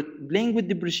 Look, they were playing with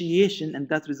depreciation, and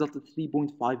that resulted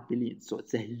 3.5 billion. So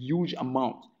it's a huge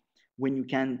amount when you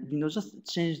can, just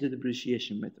change the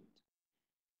depreciation method.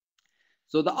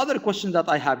 So the other question that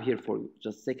I have here for you,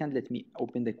 just a second, let me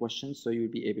open the question so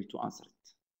you'll be able to answer it.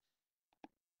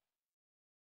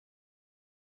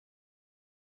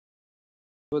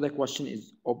 So the question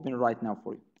is open right now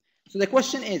for you. So the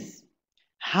question is,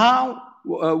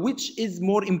 which is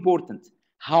more important?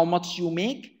 How much you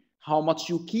make, how much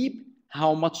you keep,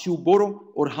 how much you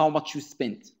borrow or how much you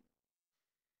spend.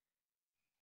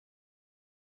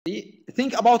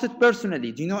 Think about it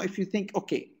personally. Do you know, if you think,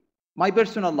 okay, my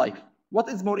personal life, what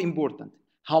is more important?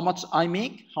 How much I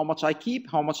make, how much I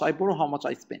keep, how much I borrow, how much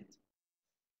I spend.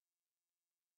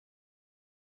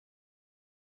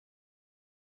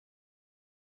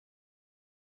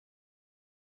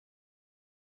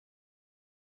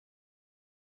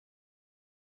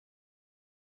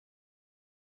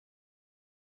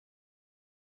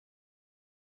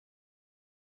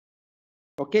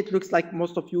 Okay, it looks like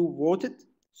most of you voted.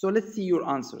 So let's see your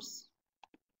answers.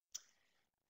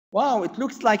 Wow, it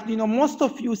looks like, you know, most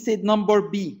of you said number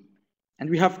B. And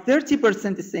we have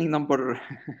 30% saying number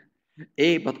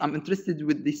A, but I'm interested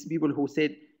with these people who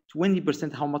said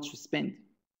 20% how much you spend.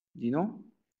 Do you know?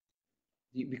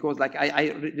 Because like I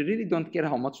really don't care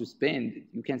how much you spend.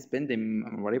 You can spend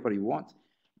them whatever you want.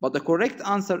 But the correct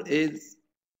answer is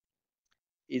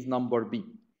number B.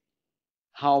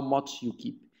 How much you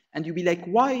keep. And you'll be like,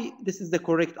 why this is the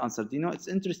correct answer? Do you know, it's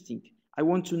interesting. I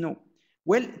want to know.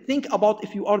 Well, think about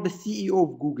if you are the CEO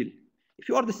of Google. If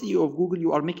you are the CEO of Google,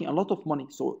 you are making a lot of money.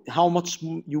 So how much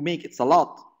you make, it's a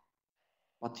lot.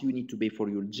 But you need to pay for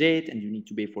your jet and you need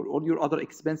to pay for all your other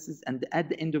expenses. And at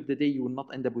the end of the day, you will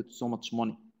not end up with so much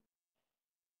money.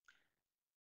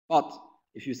 But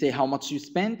if you say how much you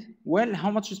spend, well,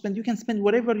 how much you spend, you can spend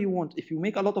whatever you want. If you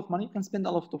make a lot of money, you can spend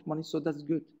a lot of money. So that's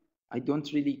good. I don't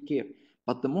really care.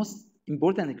 But the most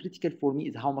important and critical for me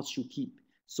is how much you keep.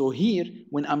 So here,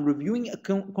 when I'm reviewing a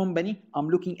company, I'm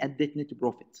looking at that net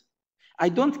profit. I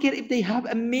don't care if they have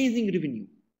amazing revenue.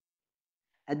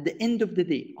 At the end of the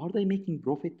day, are they making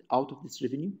profit out of this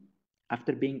revenue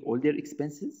after paying all their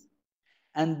expenses?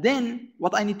 And then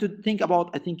what I need to think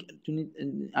about,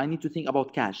 I need to think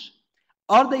about cash.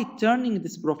 Are they turning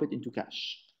this profit into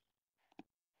cash?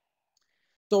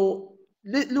 So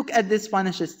look at this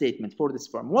financial statement for this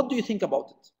firm. What do you think about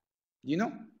it? You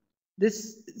know,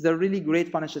 this is a really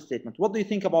great financial statement. What do you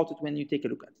think about it when you take a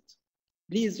look at it?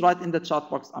 Please write in the chat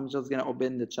box. I'm just going to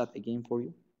open the chat again for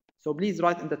you. So please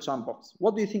write in the chat box.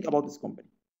 What do you think about this company?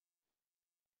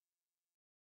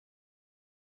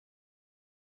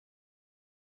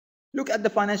 Look at the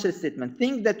financial statement.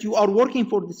 Think that you are working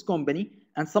for this company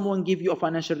and someone give you a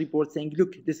financial report saying,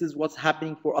 look, this is what's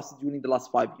happening for us during the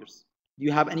last 5 years. Do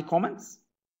you have any comments?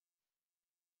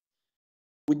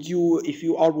 Would you, if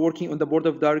you are working on the board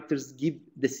of directors, give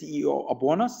the CEO a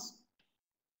bonus?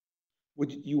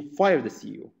 Would you fire the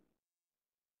CEO?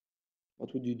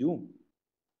 What would you do?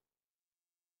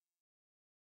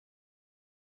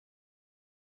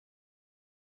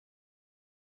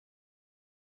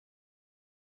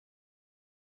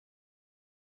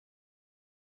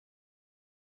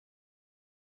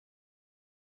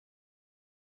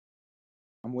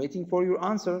 I'm waiting for your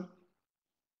answer.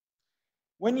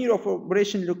 1 year of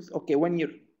operation looks okay. 1 year.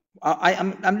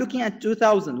 I'm looking at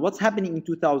 2000. What's happening in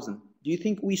 2000? Do you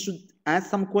think we should ask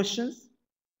some questions?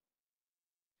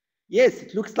 Yes,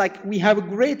 it looks like we have a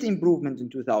great improvement in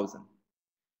 2000.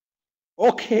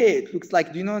 Okay, it looks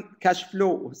like, do you know, cash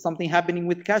flow, something happening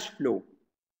with cash flow.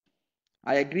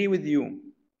 I agree with you.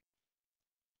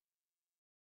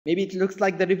 Maybe it looks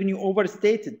like the revenue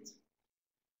overstated.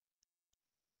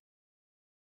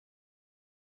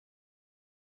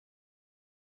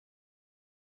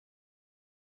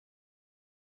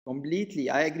 Completely,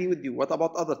 I agree with you. What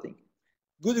about other things?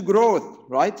 Good growth,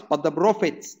 right? But the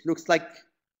profits looks like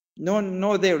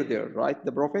no there, right?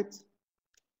 The profit.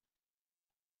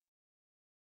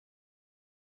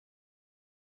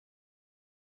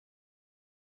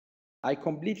 I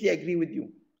completely agree with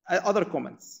you. Other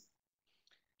comments.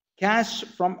 Cash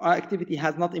from our activity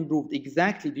has not improved.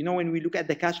 Exactly. Do you know, when we look at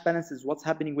the cash balances, what's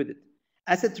happening with it?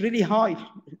 Asset really high.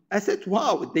 Asset,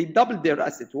 wow, they doubled their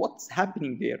asset. What's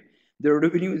happening there? Their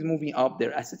revenue is moving up,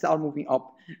 their assets are moving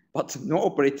up, but no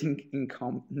operating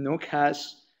income, no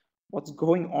cash. What's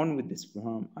going on with this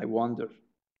firm? I wonder.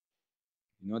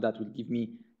 You know, that will give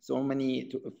me so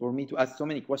many, for me to ask so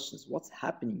many questions. What's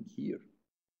happening here?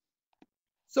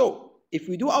 So if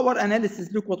we do our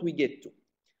analysis, look what we get to.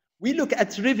 We look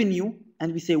at revenue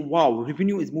and we say, wow,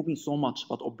 revenue is moving so much,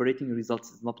 but operating results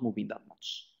is not moving that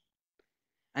much.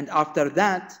 And after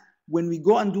that, when we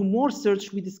go and do more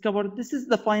search, we discover this is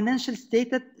the financial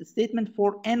statement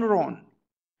for Enron,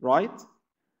 right?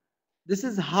 This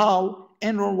is how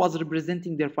Enron was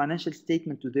representing their financial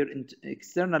statement to their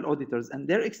external auditors. And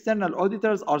their external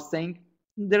auditors are saying,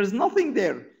 there's nothing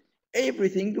there.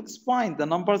 Everything looks fine. The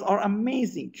numbers are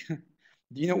amazing.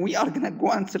 You know, we are going to go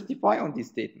and certify on these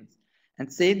statements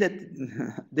and say that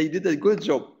they did a good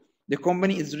job. The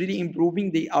company is really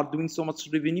improving. They are doing so much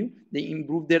revenue. They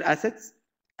improved their assets.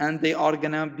 and they are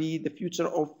gonna be the future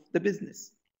of the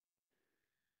business.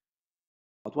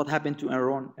 But what happened to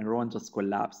Enron? Enron just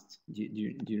collapsed. Do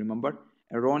you remember?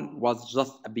 Enron was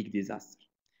just a big disaster.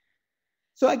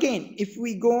 So again, if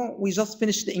we go, we just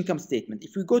finished the income statement.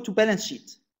 If we go to balance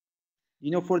sheet,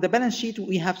 you know, for the balance sheet,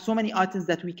 we have so many items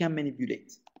that we can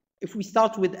manipulate. If we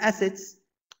start with assets,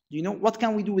 you know, what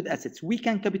can we do with assets? We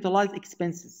can capitalize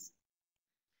expenses.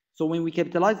 So when we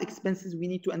capitalize expenses, we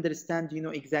need to understand, you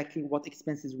know, exactly what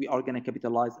expenses we are going to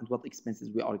capitalize and what expenses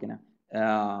we are going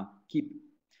to keep.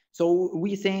 So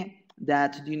we say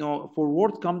that, you know, for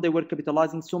WorldCom, they were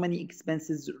capitalizing so many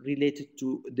expenses related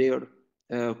to their,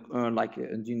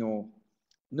 you know,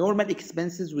 normal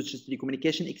expenses, which is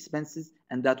telecommunication expenses,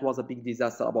 and that was a big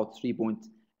disaster, about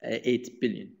 3.8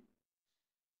 billion.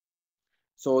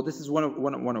 So this is one of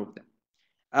them.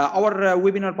 Our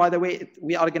webinar, by the way,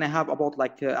 we are going to have about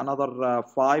like another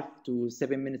 5 to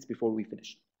 7 minutes before we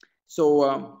finish.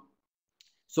 So,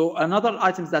 so another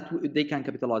items that they can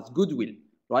capitalize: goodwill,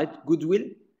 right? Goodwill,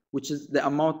 which is the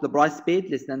amount, the price paid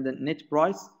less than the net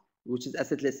price, which is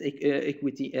asset less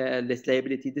equity less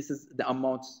liability. This is the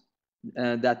amount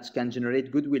that can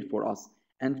generate goodwill for us.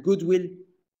 And goodwill,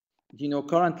 you know,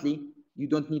 currently you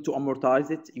don't need to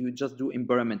amortize it. You just do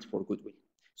impairment for goodwill.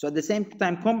 So at the same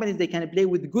time, companies, they can play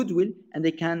with goodwill, and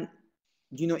they can,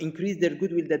 you know, increase their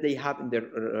goodwill that they have in their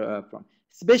firm.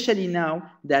 Especially now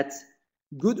that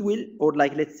goodwill, or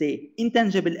like let's say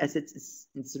intangible assets,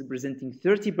 is representing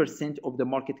 30% of the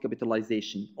market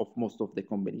capitalization of most of the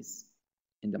companies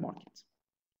in the market.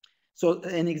 So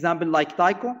an example like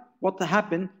Tyco, what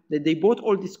happened, that they bought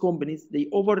all these companies, they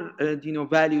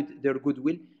valued their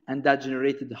goodwill, and that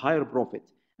generated higher profit.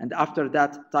 And after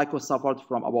that, Tyco suffered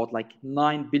from about like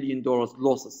 $9 billion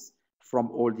losses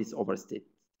from all this overstated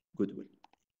goodwill.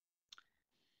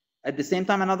 At the same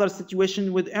time, another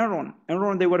situation with Enron.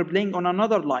 Enron, they were playing on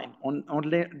another line, on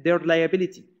their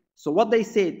liability. So what they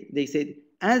said,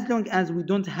 as long as we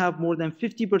don't have more than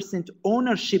 50%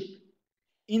 ownership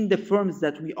in the firms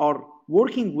that we are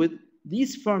working with,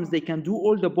 these firms, they can do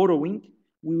all the borrowing.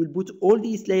 We will put all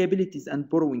these liabilities and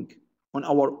borrowing on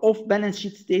our off-balance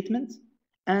sheet statement,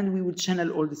 and we will channel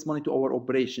all this money to our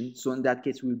operation. So in that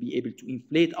case, we will be able to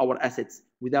inflate our assets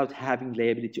without having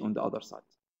liability on the other side.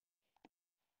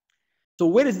 So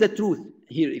where is the truth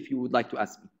here, if you would like to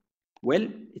ask me? Well,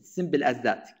 it's simple as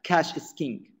that. Cash is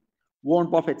king. Warren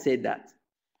Buffett said that.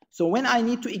 So when I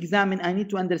need to examine, I need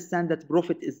to understand that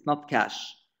profit is not cash.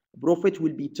 Profit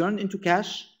will be turned into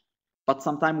cash, but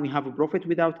sometimes we have a profit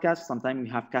without cash, sometimes we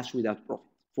have cash without profit.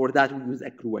 For that, we use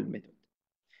accrual method.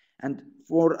 And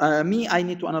for me, I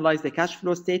need to analyze the cash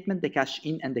flow statement, the cash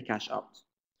in and the cash out.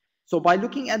 So by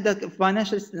looking at the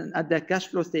financials, at the cash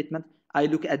flow statement, I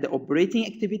look at the operating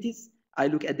activities, I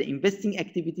look at the investing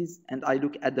activities, and I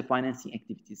look at the financing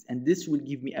activities. And this will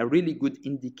give me a really good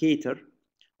indicator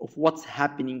of what's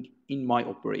happening in my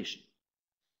operation.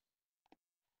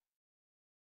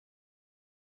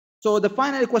 So the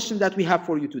final question that we have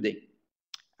for you today,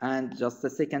 and just a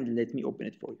second, let me open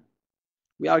it for you.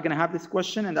 We are going to have this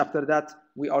question, and after that,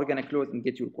 we are going to close and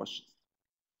get your questions.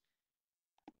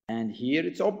 And here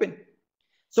it's open.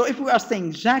 So if we are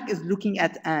saying Jack is looking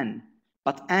at Anne,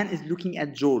 but Anne is looking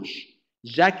at George.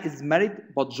 Jack is married,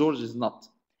 but George is not.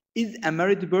 Is a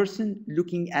married person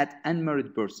looking at an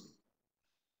unmarried person?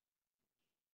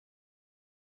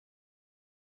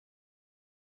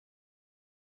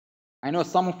 I know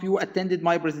some of you attended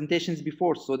my presentations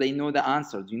before, so they know the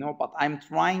answers, you know, but I'm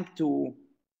trying to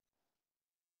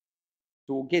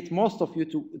get most of you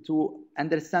to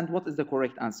understand what is the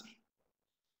correct answer.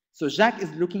 So Jack is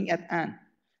looking at Anne.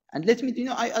 And let me, you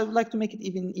know, I would like to make it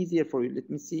even easier for you. Let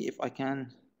me see if I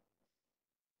can.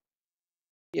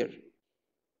 Here.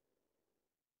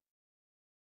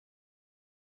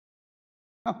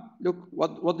 Oh, look,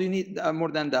 what do you need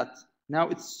more than that? Now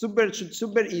it's super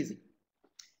easy.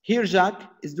 Here Jack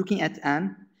is looking at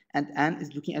Anne, and Anne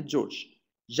is looking at George.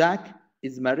 Jack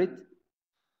is married,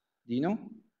 do you know?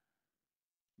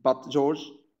 But George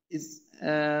is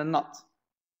not.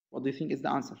 What do you think is the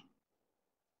answer?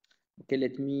 Okay,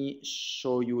 let me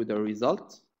show you the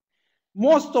result.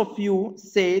 Most of you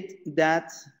said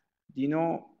that, you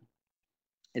know,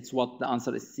 it's what the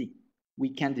answer is C. We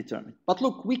can determine. But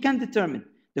look, we can determine.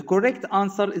 The correct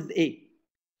answer is A.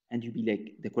 And you'll be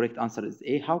like, the correct answer is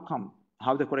A? How come?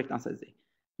 How the correct answer is A?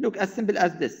 Look, as simple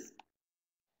as this.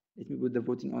 Let me put the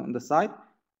voting on the side.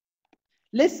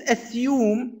 Let's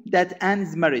assume that Anne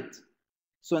is married.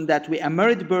 So in that way, a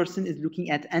married person is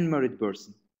looking at an unmarried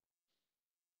person.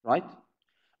 Right?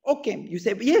 Okay, you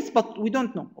say, yes, but we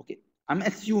don't know. Okay, I'm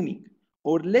assuming.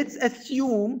 Or let's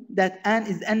assume that Anne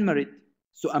is unmarried.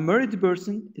 So a married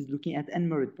person is looking at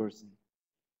unmarried person.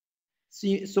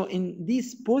 So in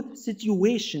these both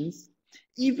situations,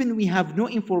 even we have no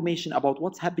information about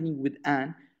what's happening with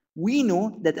Anne, we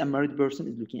know that a married person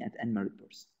is looking at unmarried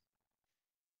person.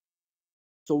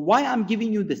 So why I'm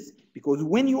giving you this? Because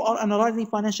when you are analyzing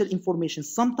financial information,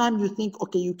 sometimes you think,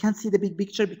 okay, you can't see the big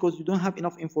picture because you don't have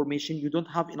enough information, you don't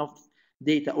have enough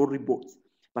data or reports.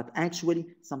 But actually,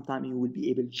 sometimes you will be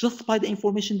able, just by the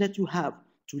information that you have,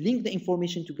 to link the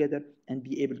information together and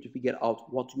be able to figure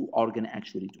out what you are going to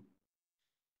actually do.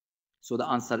 So the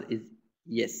answer is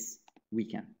yes, we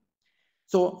can.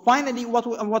 So finally, what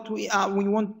we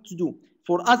want to do,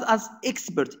 for us as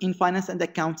experts in finance and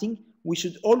accounting, we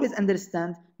should always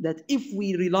understand that if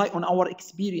we rely on our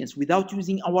experience without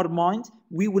using our mind,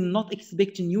 we will not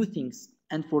expect new things,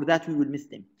 and for that we will miss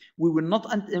them. We will not.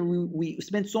 We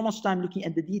spend so much time looking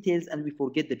at the details and we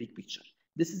forget the big picture.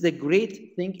 This is a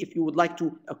great thing. If you would like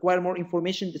to acquire more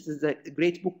information, this is a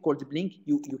great book called Blink.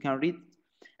 You can read.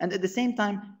 And at the same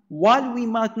time, while we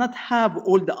might not have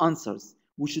all the answers,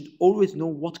 we should always know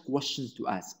what questions to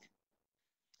ask.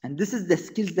 And this is the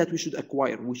skills that we should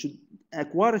acquire. We should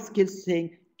acquire skills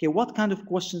saying, okay, what kind of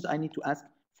questions I need to ask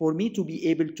for me to be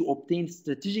able to obtain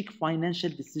strategic financial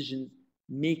decision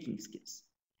making skills.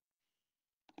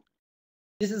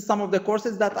 This is some of the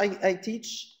courses that I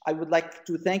teach. I would like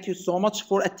to thank you so much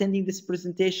for attending this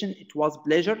presentation. It was a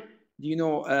pleasure,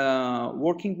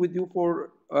 working with you for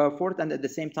it. And at the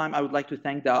same time, I would like to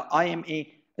thank the IMA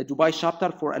Dubai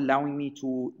chapter for allowing me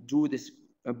to do this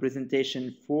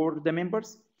presentation for the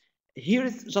members. Here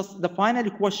is just the final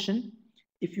question.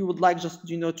 If you would like just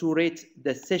to rate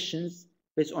the sessions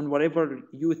based on whatever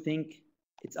you think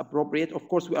it's appropriate. Of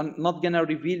course, we are not gonna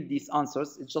reveal these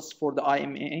answers. It's just for the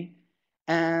IMA.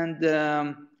 And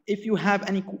if you have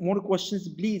any more questions,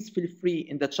 please feel free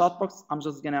in the chat box. I'm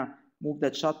just gonna move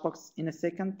the chat box in a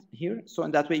second here. So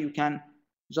in that way you can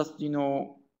just,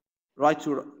 write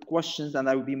your questions and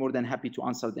I will be more than happy to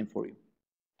answer them for you.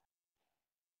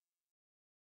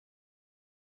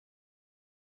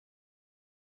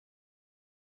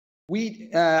 We,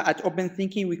 at Open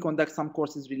Thinking, we conduct some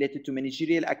courses related to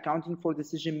managerial accounting for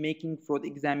decision making, fraud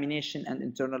examination, and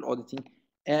internal auditing.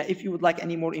 If you would like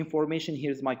any more information,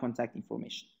 here's my contact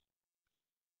information.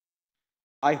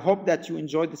 I hope that you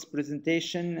enjoyed this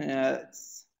presentation.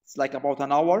 It's like about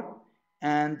an hour.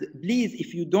 And please,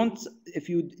 if you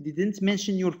didn't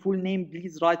mention your full name,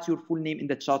 please write your full name in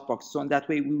the chat box. So in that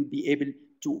way, we will be able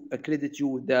to accredit you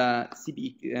with the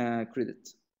CBE credit.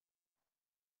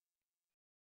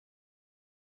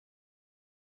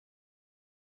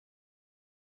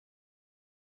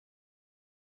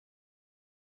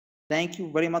 Thank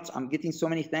you very much. I'm getting so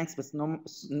many thanks, but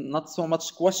not so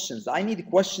much questions. I need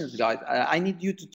questions, guys. I need you to